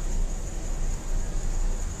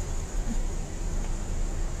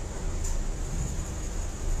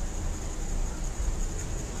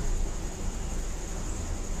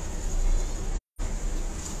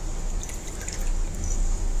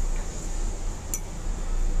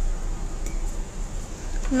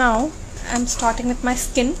 Now I'm starting with my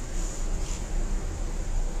skin.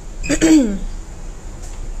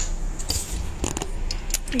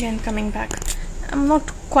 Again coming back. I'm not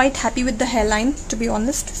quite happy with the hairline, to be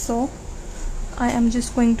honest, so I am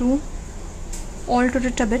just going to alter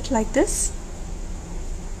it a bit like this.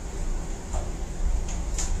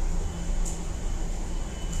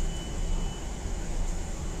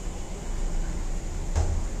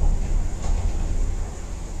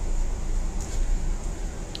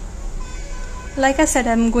 Like I said,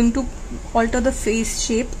 I'm going to alter the face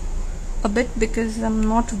shape a bit because I'm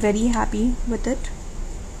not very happy with it.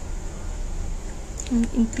 I'm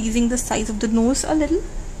increasing the size of the nose a little.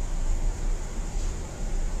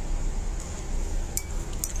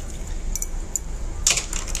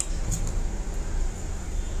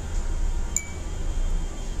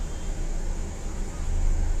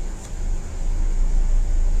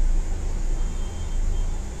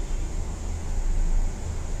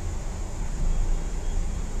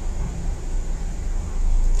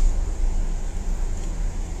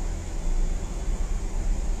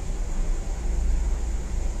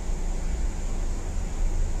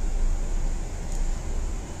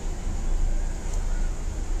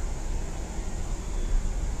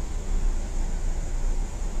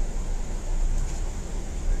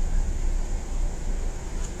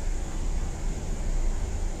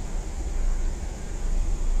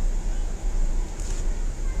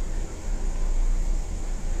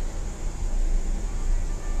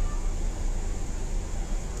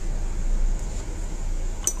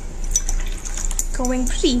 Going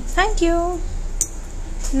pretty. Thank you.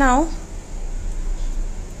 Now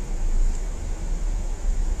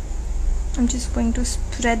I'm just going to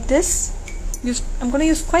spread this. I'm going to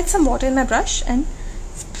use quite some water in my brush and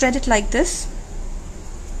spread it like this.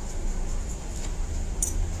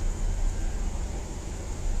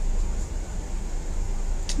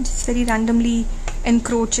 Just very randomly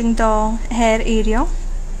encroaching the hair area.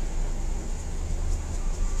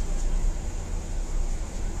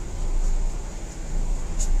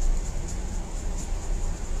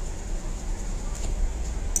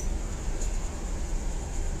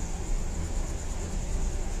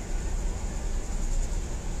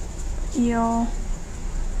 Here,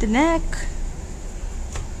 the neck.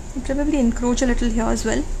 I'll probably encroach a little here as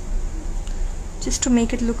well, just to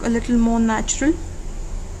make it look a little more natural.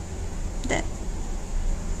 There,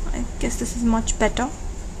 I guess this is much better.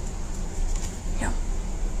 Yeah.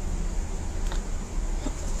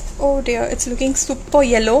 Oh dear, it's looking super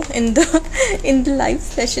yellow in the live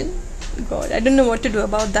session. God, I don't know what to do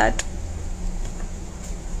about that.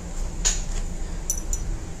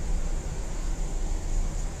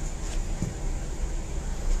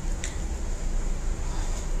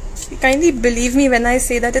 Kindly believe me when I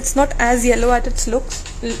say that it's not as yellow as it looks.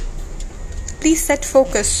 Please set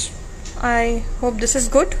focus. I hope this is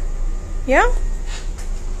good. Yeah?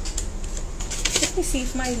 Let me see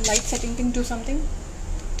if my light setting can do something.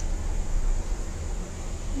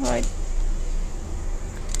 Right.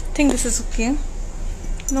 I think this is okay.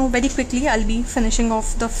 Now very quickly I'll be finishing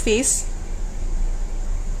off the face.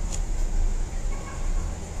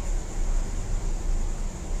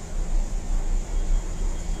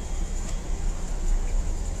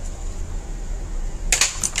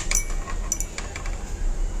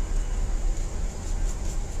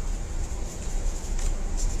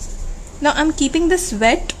 Now I'm keeping this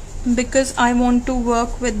wet because I want to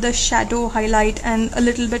work with the shadow, highlight and a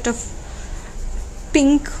little bit of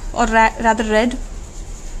pink or rather red.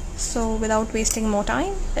 So without wasting more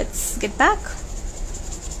time, let's get back.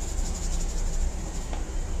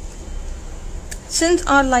 Since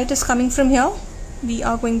our light is coming from here, we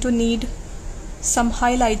are going to need some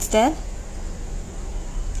highlights there.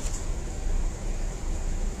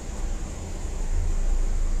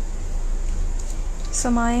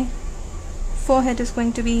 So my forehead is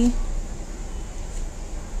going to be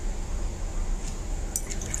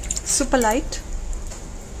super light.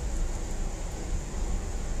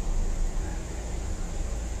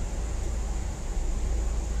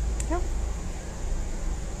 Yeah.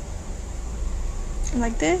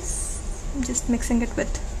 Like this. I'm just mixing it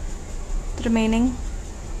with the remaining,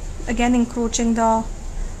 again encroaching the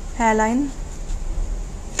hairline.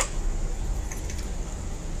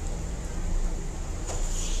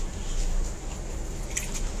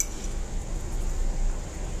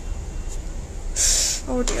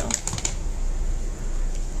 Oh dear.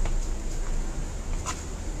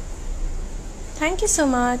 Thank you so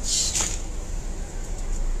much.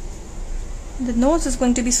 The nose is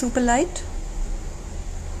going to be super light.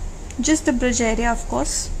 Just the bridge area, of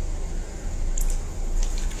course.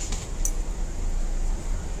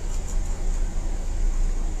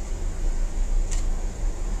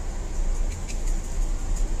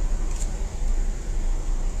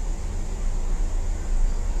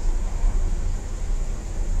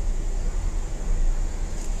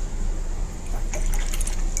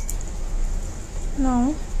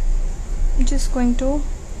 Now I'm just going to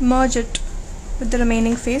merge it with the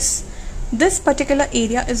remaining face. This particular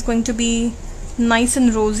area is going to be nice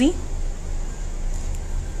and rosy.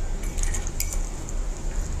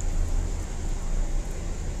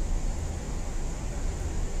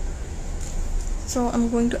 So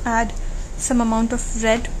I'm going to add some amount of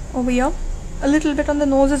red over here, a little bit on the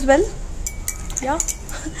nose as well. Yeah.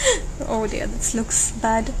 Oh dear, this looks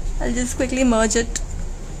bad. I'll just quickly merge it.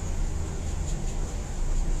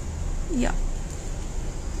 Yeah.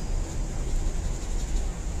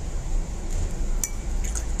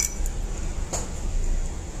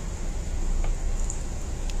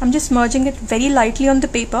 I'm just merging it very lightly on the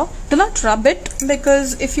paper. Do not rub it,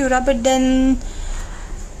 because if you rub it, then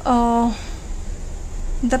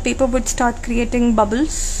the paper would start creating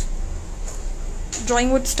bubbles.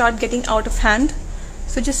 Drawing would start getting out of hand.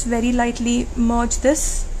 So just very lightly merge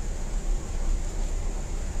this.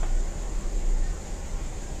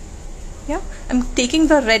 Yeah, I'm taking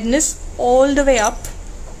the redness all the way up.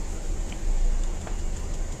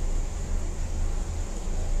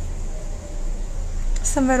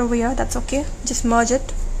 Somewhere over here, that's okay. Just merge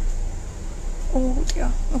it. Oh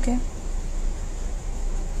dear, okay.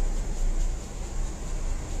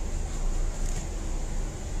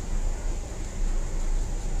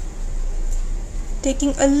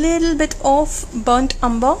 Taking a little bit of burnt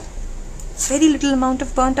umber, very little amount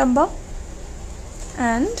of burnt umber,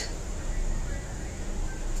 and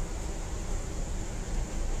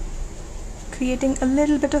creating a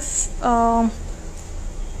little bit of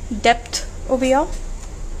depth over here.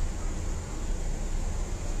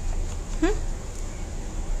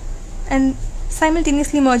 And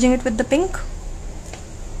simultaneously merging it with the pink.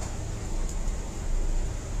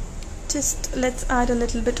 Just let's add a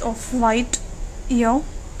little bit of white here,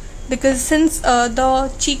 because since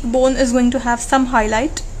the cheekbone is going to have some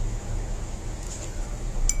highlight.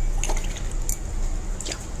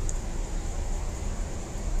 Yeah.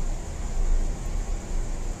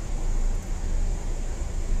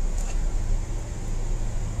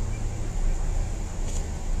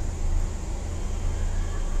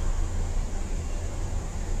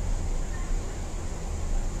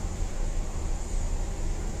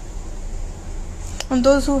 And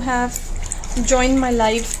those who have joined my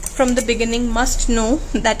live from the beginning must know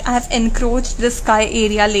that I have encroached the sky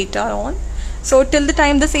area later on. So till the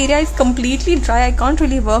time this area is completely dry, I can't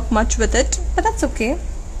really work much with it, but that's okay.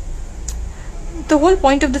 The whole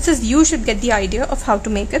point of this is you should get the idea of how to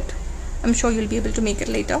make it. I'm sure you'll be able to make it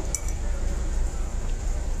later.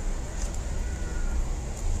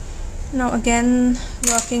 Now again,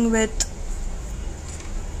 working with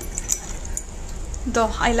the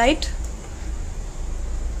highlight.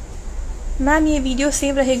 Ma'am ये video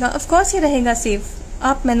save रहेगा? Of course ये रहेगा save.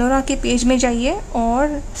 आप minora के page में जाइए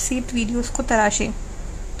और saved videos को तराशें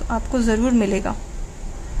तो आपको ज़रूर मिलेगा.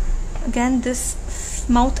 Again this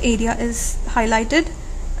mouth area is highlighted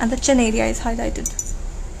and the chin area is highlighted.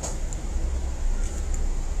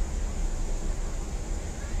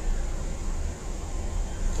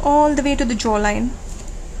 All the way to the jawline,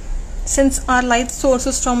 since our light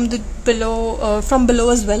source is from the below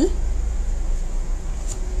as well.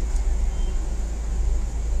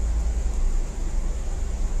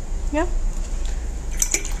 Yeah.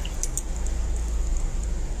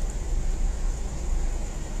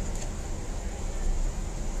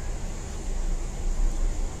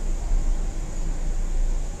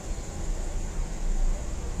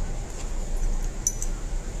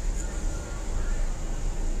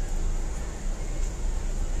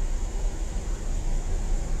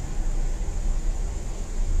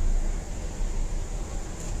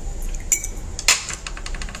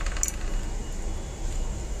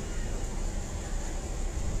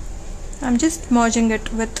 I'm just merging it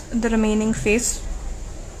with the remaining face.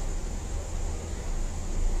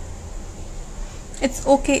 It's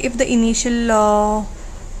okay if the initial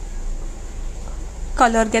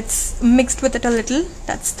color gets mixed with it a little.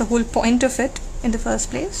 That's the whole point of it in the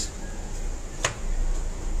first place.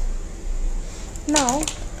 Now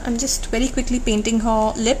I'm just very quickly painting her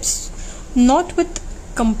lips, not with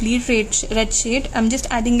complete red shade. I'm just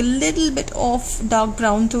adding a little bit of dark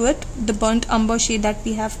brown to it, the burnt umber shade that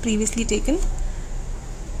we have previously taken.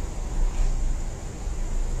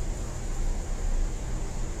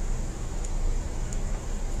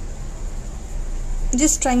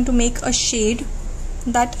 Just trying to make a shade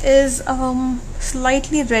that is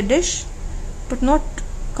slightly reddish but not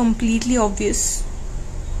completely obvious.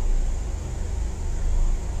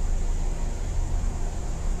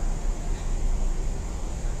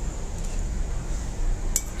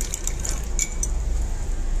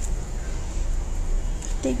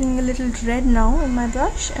 Taking a little red now in my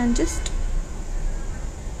brush and just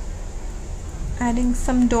adding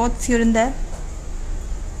some dots here and there.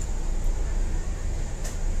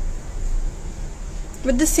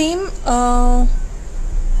 With the same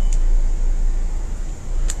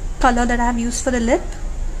color that I have used for the lip,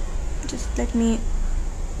 just let me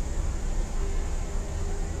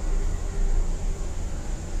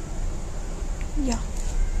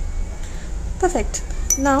perfect.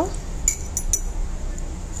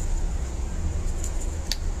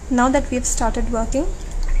 Now that we have started working,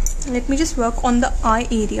 let me just work on the eye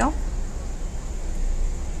area.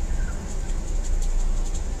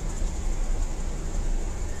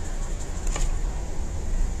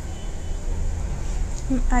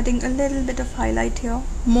 I'm adding a little bit of highlight here,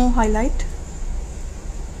 more highlight,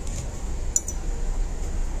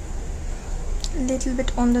 a little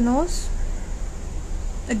bit on the nose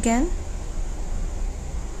again.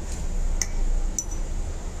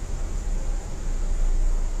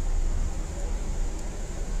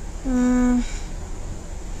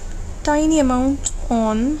 Tiny amount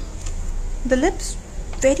on the lips,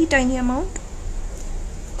 very tiny amount.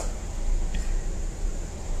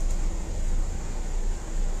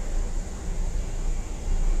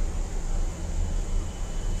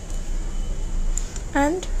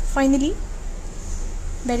 And finally,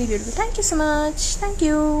 very beautiful. Thank you so much. Thank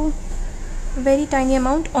you. Very tiny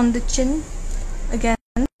amount on the chin again.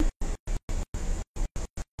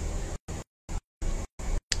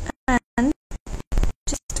 And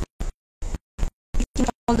just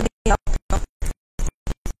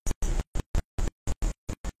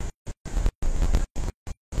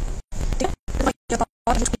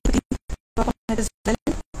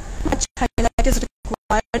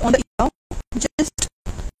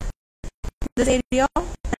this area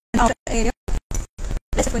and outer area.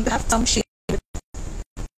 Let's going to have some shade.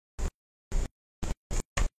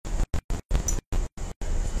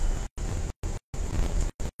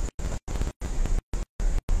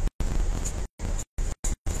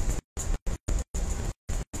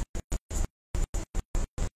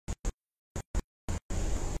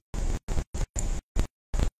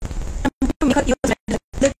 To make her ears red,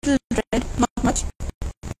 little red, not much.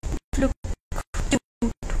 Look cute,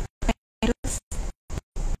 kind of.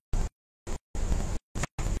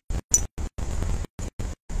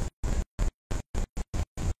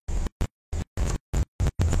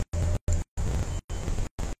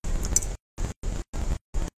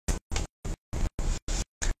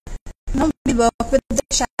 Now we work with the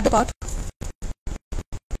shadow part.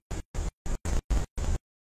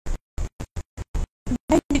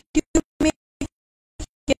 When did you make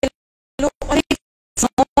yellow? Or it's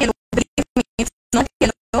not yellow, believe me, it's not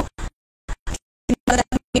yellow. That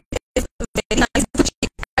is very nice.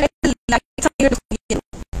 I like some yellow.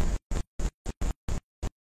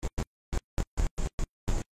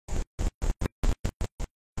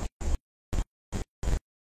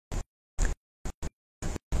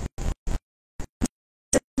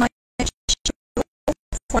 My shadow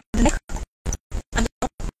for the neck. And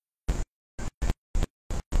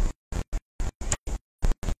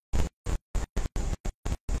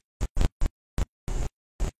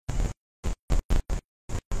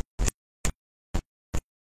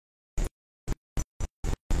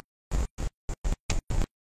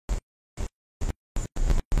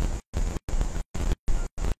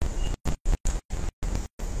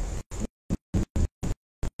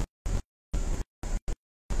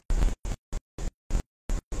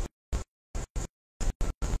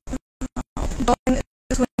Drawing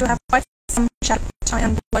is going to have quite some shadow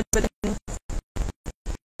and white with it.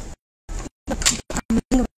 I'm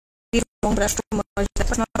using a very long brush to merge.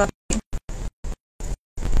 That's not working.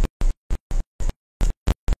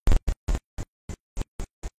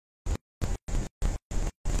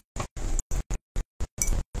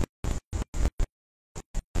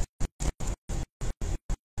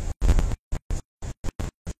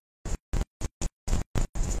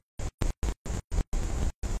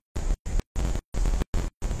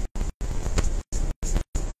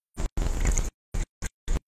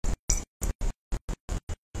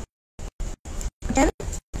 Again,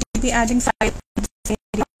 we'll be adding side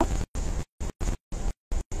area.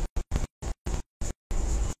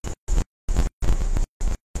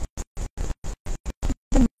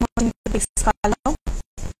 Then merging the base color.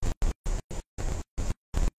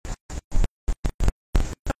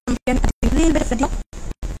 Again, adding a little bit of video.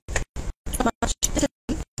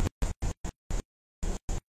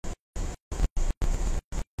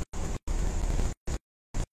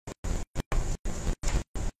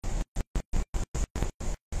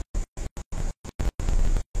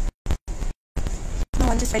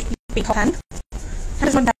 I'll just very big hand. That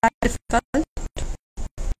is not that difficult.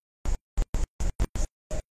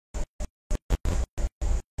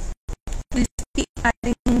 We'll be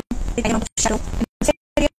adding the kind of shadow in this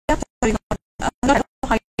area. Sorry, not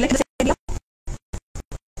highlight in this area.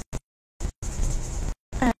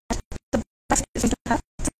 And the brush is going to have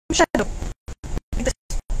some shadow. Like this.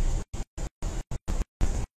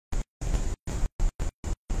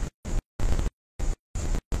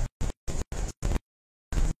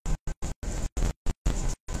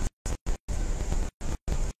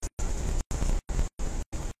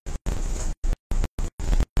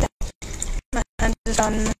 And it's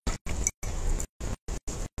done.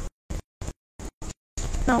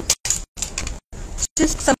 Now,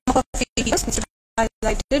 just some of our figures need to be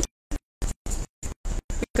highlighted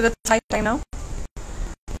because it's high time now.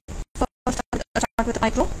 First, I'll start with the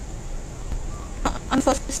eyebrow. I'm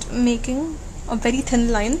first making a very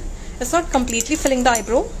thin line. It's not completely filling the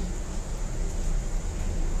eyebrow.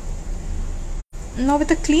 Now, with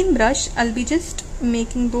a clean brush, I'll be just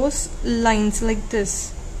making those lines like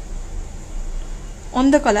this. On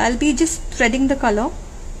the color, I'll be just threading the color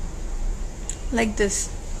like this,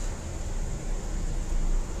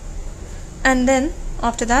 and then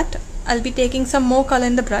after that I'll be taking some more color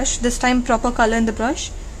in the brush, this time proper color in the brush,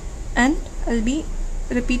 and I'll be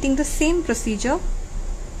repeating the same procedure.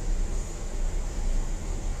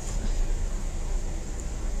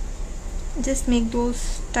 Just make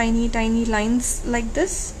those tiny lines like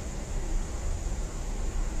this.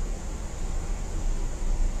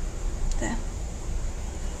 There.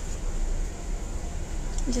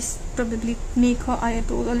 Just probably make her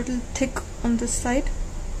eyebrows a little thick on this side.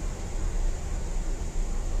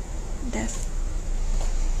 There.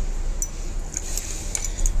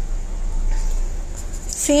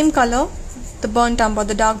 Same color the burnt umber,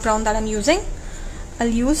 the dark brown that I'm using, I'll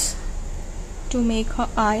use to make her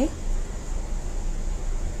eye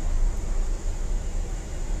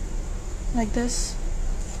like this.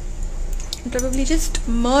 And probably just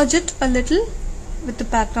merge it a little with the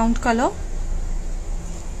background color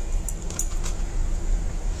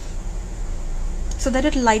so that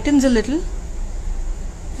it lightens a little.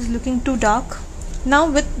 It's looking too dark. Now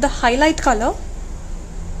with the highlight color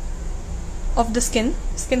of the skin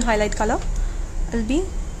highlight color, I'll be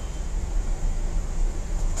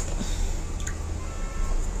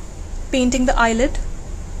painting the eyelid.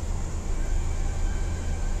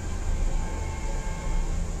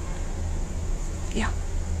 Yeah.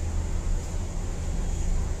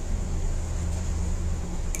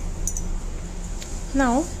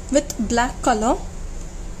 Now with black color,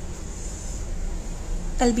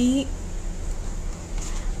 I'll be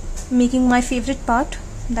making my favorite part,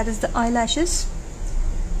 that is the eyelashes.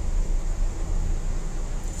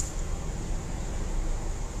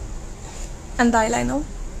 And the eyeliner.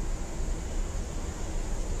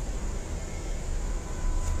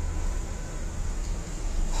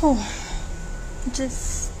 Oh,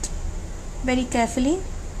 just very carefully.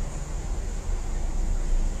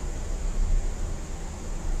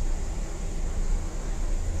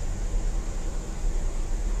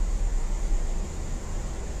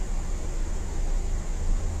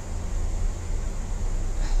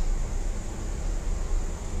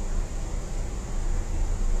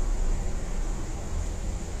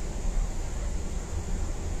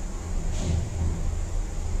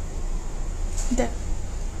 There.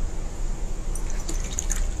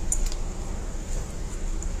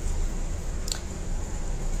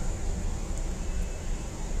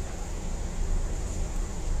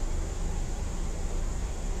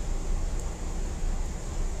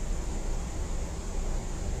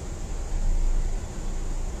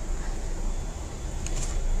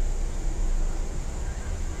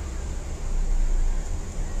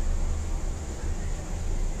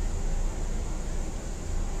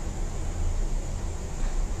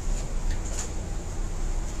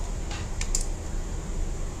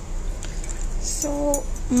 So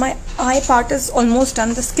my eye part is almost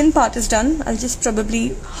done, the skin part is done. I'll just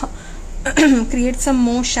probably create some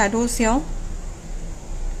more shadows here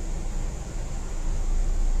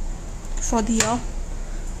for the ear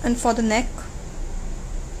and for the neck.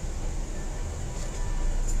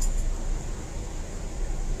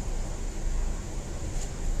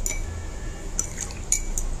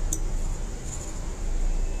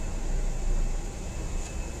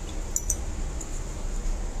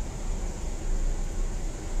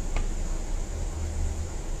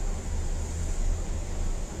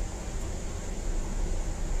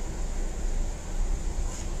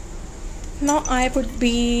 Now I would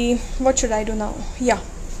be, what should I do now? Yeah.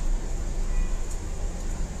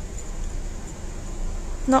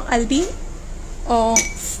 Now I'll be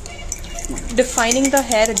defining the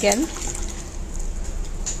hair again.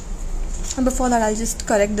 And before that I'll just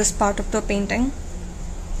correct this part of the painting.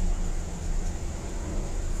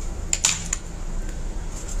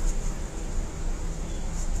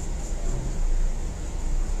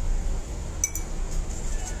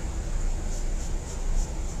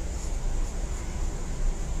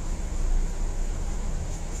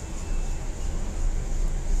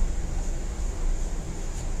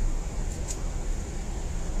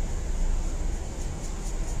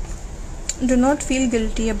 Do not feel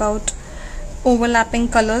guilty about overlapping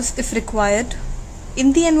colors if required.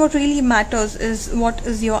 In the end, what really matters is what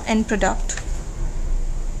is your end product.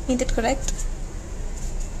 Ain't it correct?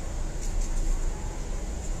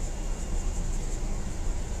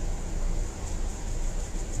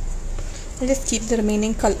 I'll just keep the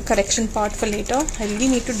remaining correction part for later. I really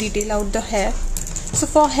need to detail out the hair. So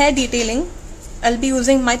for hair detailing, I'll be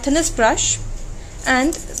using my thinnest brush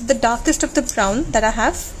and the darkest of the brown that I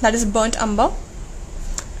have, that is burnt umber,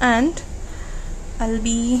 and I'll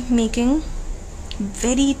be making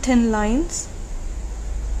very thin lines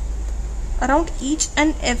around each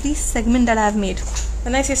and every segment that I have made.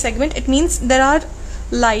 When I say segment, it means there are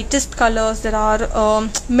lightest colors, there are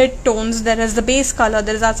mid tones, there is the base color,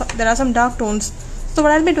 there are some dark tones. So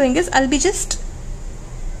what I'll be doing is I'll be just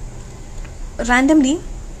randomly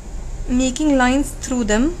making lines through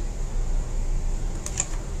them.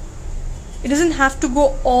 It doesn't have to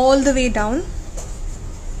go all the way down.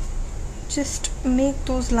 Just make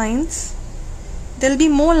those lines. There'll be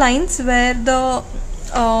more lines where the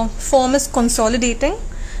form is consolidating.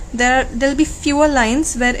 There'll be fewer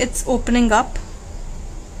lines where it's opening up.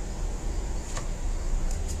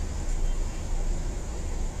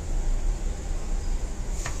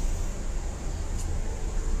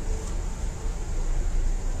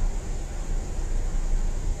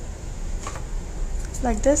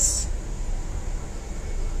 like this.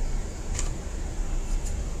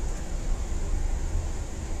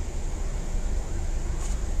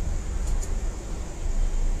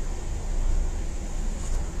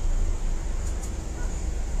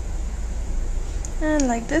 And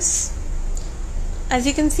like this. As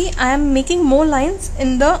you can see, I am making more lines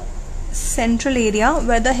in the central area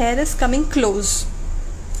where the hair is coming close.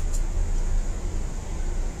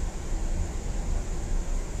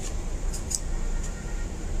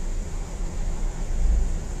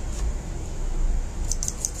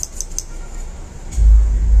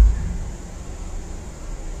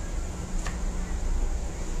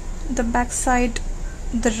 The back side,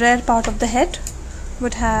 the rear part of the head,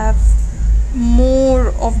 would have more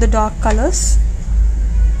of the dark colors.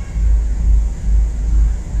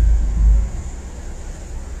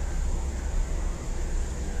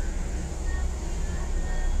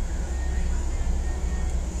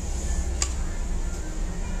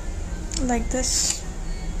 Like this.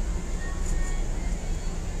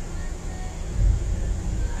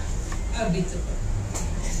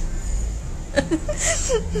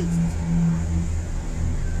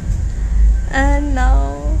 And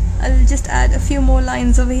now I'll just add a few more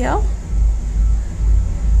lines over here.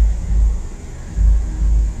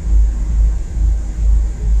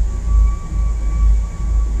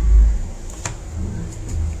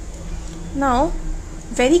 Now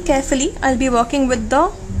very carefully I'll be working with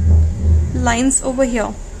the lines over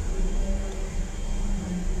here.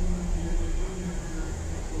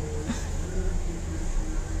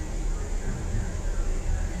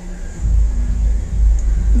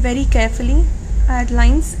 Very carefully add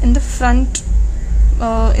lines in the front,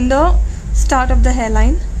 in the start of the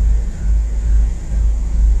hairline.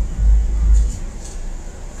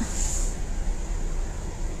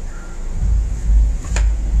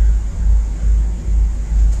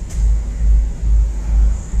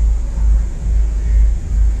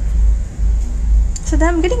 So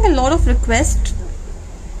I'm getting a lot of requests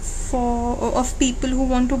of people who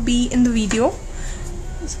want to be in the video.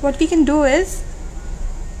 So what we can do is,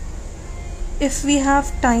 if we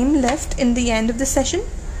have time left in the end of the session,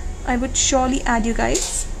 I would surely add you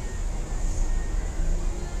guys.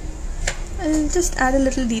 I'll just add a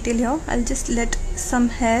little detail here. I'll just let some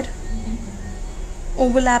hair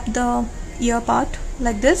overlap the ear part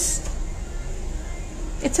like this.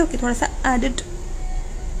 It's okay, थोड़ा सा added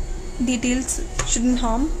details shouldn't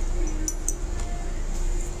harm.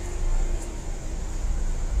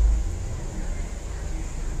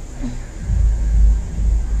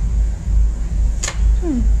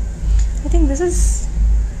 I think this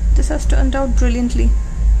has turned out brilliantly.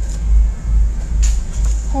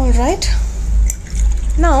 Alright,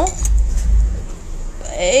 now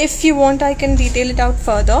if you want I can detail it out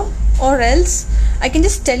further, or else I can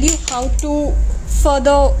just tell you how to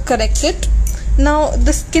further correct it. Now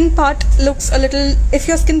the skin part looks a little, if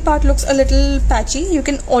your skin part looks a little patchy, you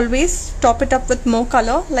can always top it up with more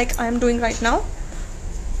color like I am doing right now,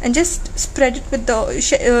 and just spread it with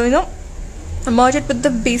the merge it with the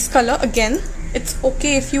base color again. It's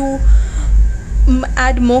okay if you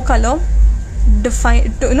add more color,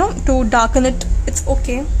 to darken it. It's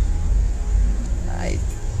okay. I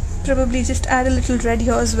probably just add a little red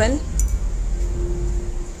here as well.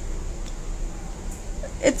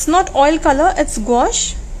 It's not oil color, it's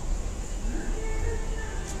gouache.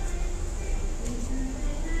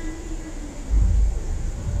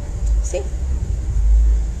 See?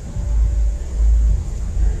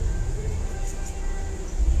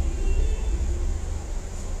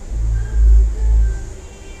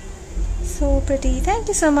 So pretty. Thank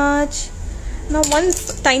you so much. Now one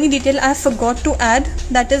tiny detail I forgot to add,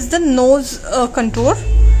 that is the nose contour.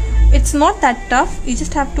 It's not that tough. You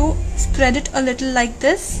just have to spread it a little like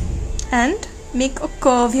this and make a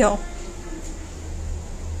curve here,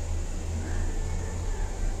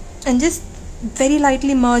 and just very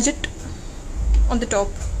lightly merge it on the top.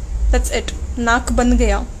 That's it. Naak ban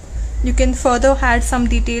gaya. You can further add some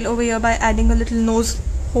detail over here by adding a little nose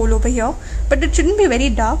hole over here, but it shouldn't be very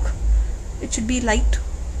dark. It should be light,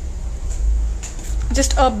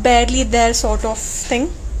 just a barely there sort of thing.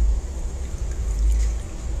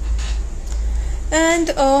 And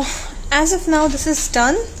as of now this is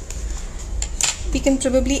done. We can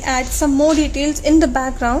probably add some more details in the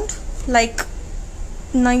background, like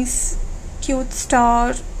nice cute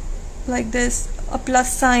star like this, a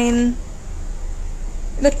plus sign,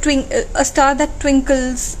 a star that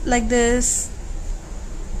twinkles like this.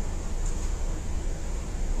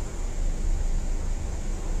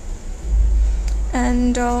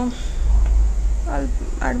 And I'll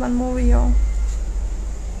add one more over here.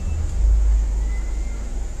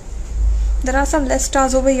 There are some less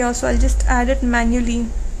stars over here, so I'll just add it manually.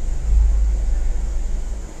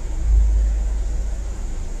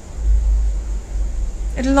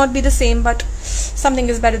 It'll not be the same, but something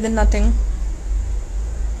is better than nothing.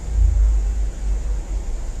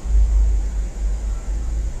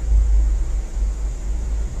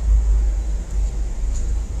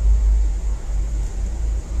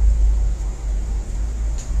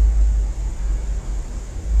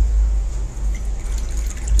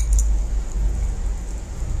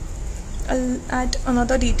 I'll add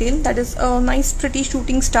another detail, that is a nice pretty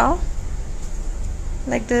shooting star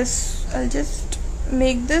like this. I'll just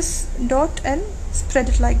make this dot and spread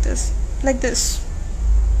it like this,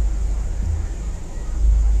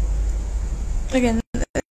 again.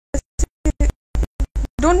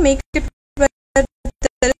 Don't make it where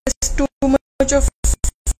there is too much of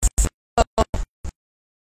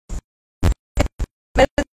where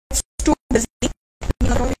it's too busy.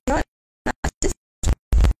 Just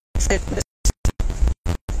set this.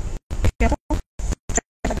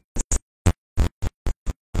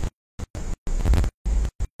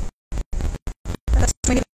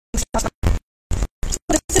 So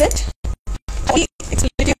this is it. I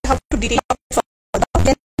explained you how to detail further.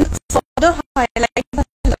 Then further highlight the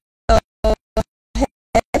hair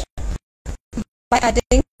by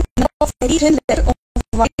adding a very thin layer of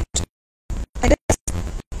white. Adding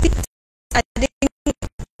a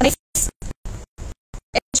nice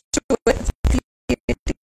edge to it,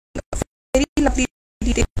 creating a very lovely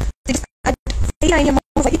detail. Just add very tiny amount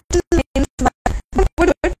of white lines. Don't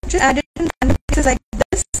do it. Just add it in random places like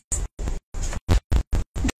this.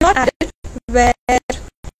 Do not add it where we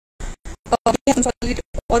have solid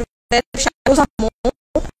or where shadows are more.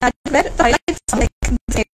 Add it where the highlights are like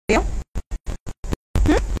this area.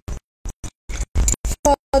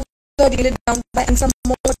 Further deal it down by adding some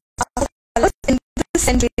more colors in this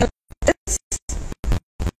center area. This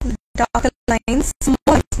darker lines, small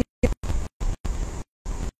here.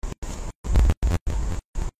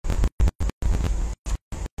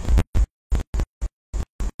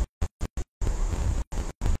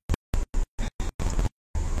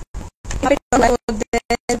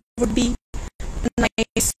 There would be a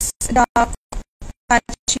nice dark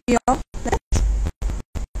patch here.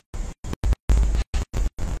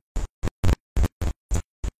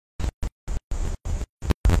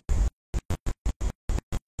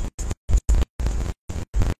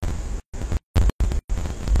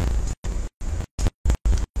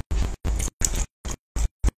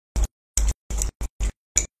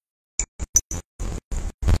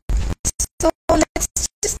 So let's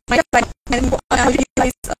just try and I'll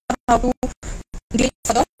realize how to deal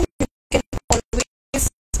further. You can always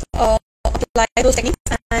apply those techniques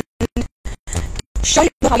and show you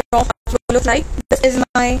how your heart will look like. This is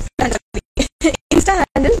my Insta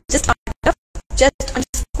handle, just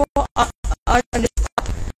underscore art underscore up.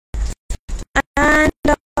 And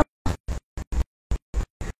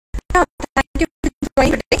yeah, thank you for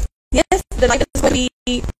joining today. Yes, the light is going to be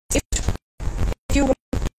saved. If you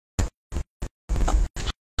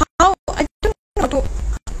how I don't know how to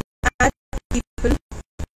add people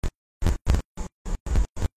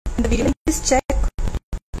in the video. Please check.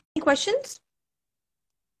 Any questions?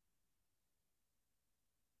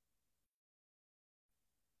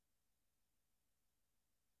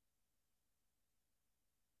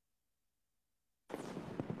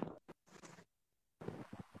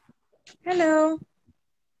 Hello.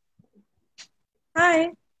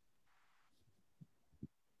 Hi.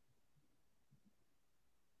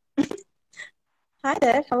 Hi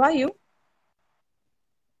there. How are you?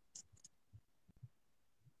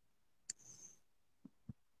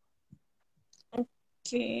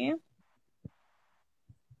 Okay.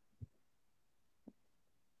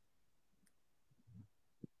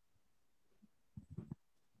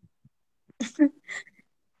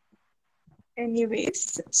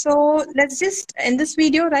 Anyways, so let's just end this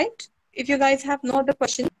video, right? If you guys have no other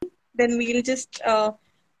questions, then we'll just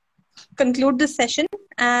conclude this session.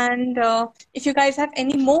 And if you guys have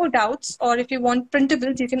any more doubts or if you want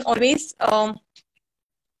printables, you can always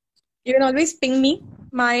ping me.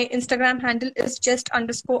 My Instagram handle is just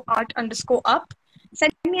underscore art underscore up.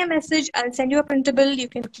 Send me a message. I'll send you a printable. You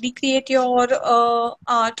can recreate your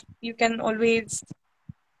art. You can always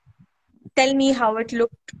tell me how it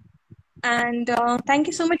looked. And thank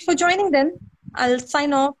you so much for joining then. I'll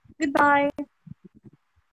sign off. Goodbye.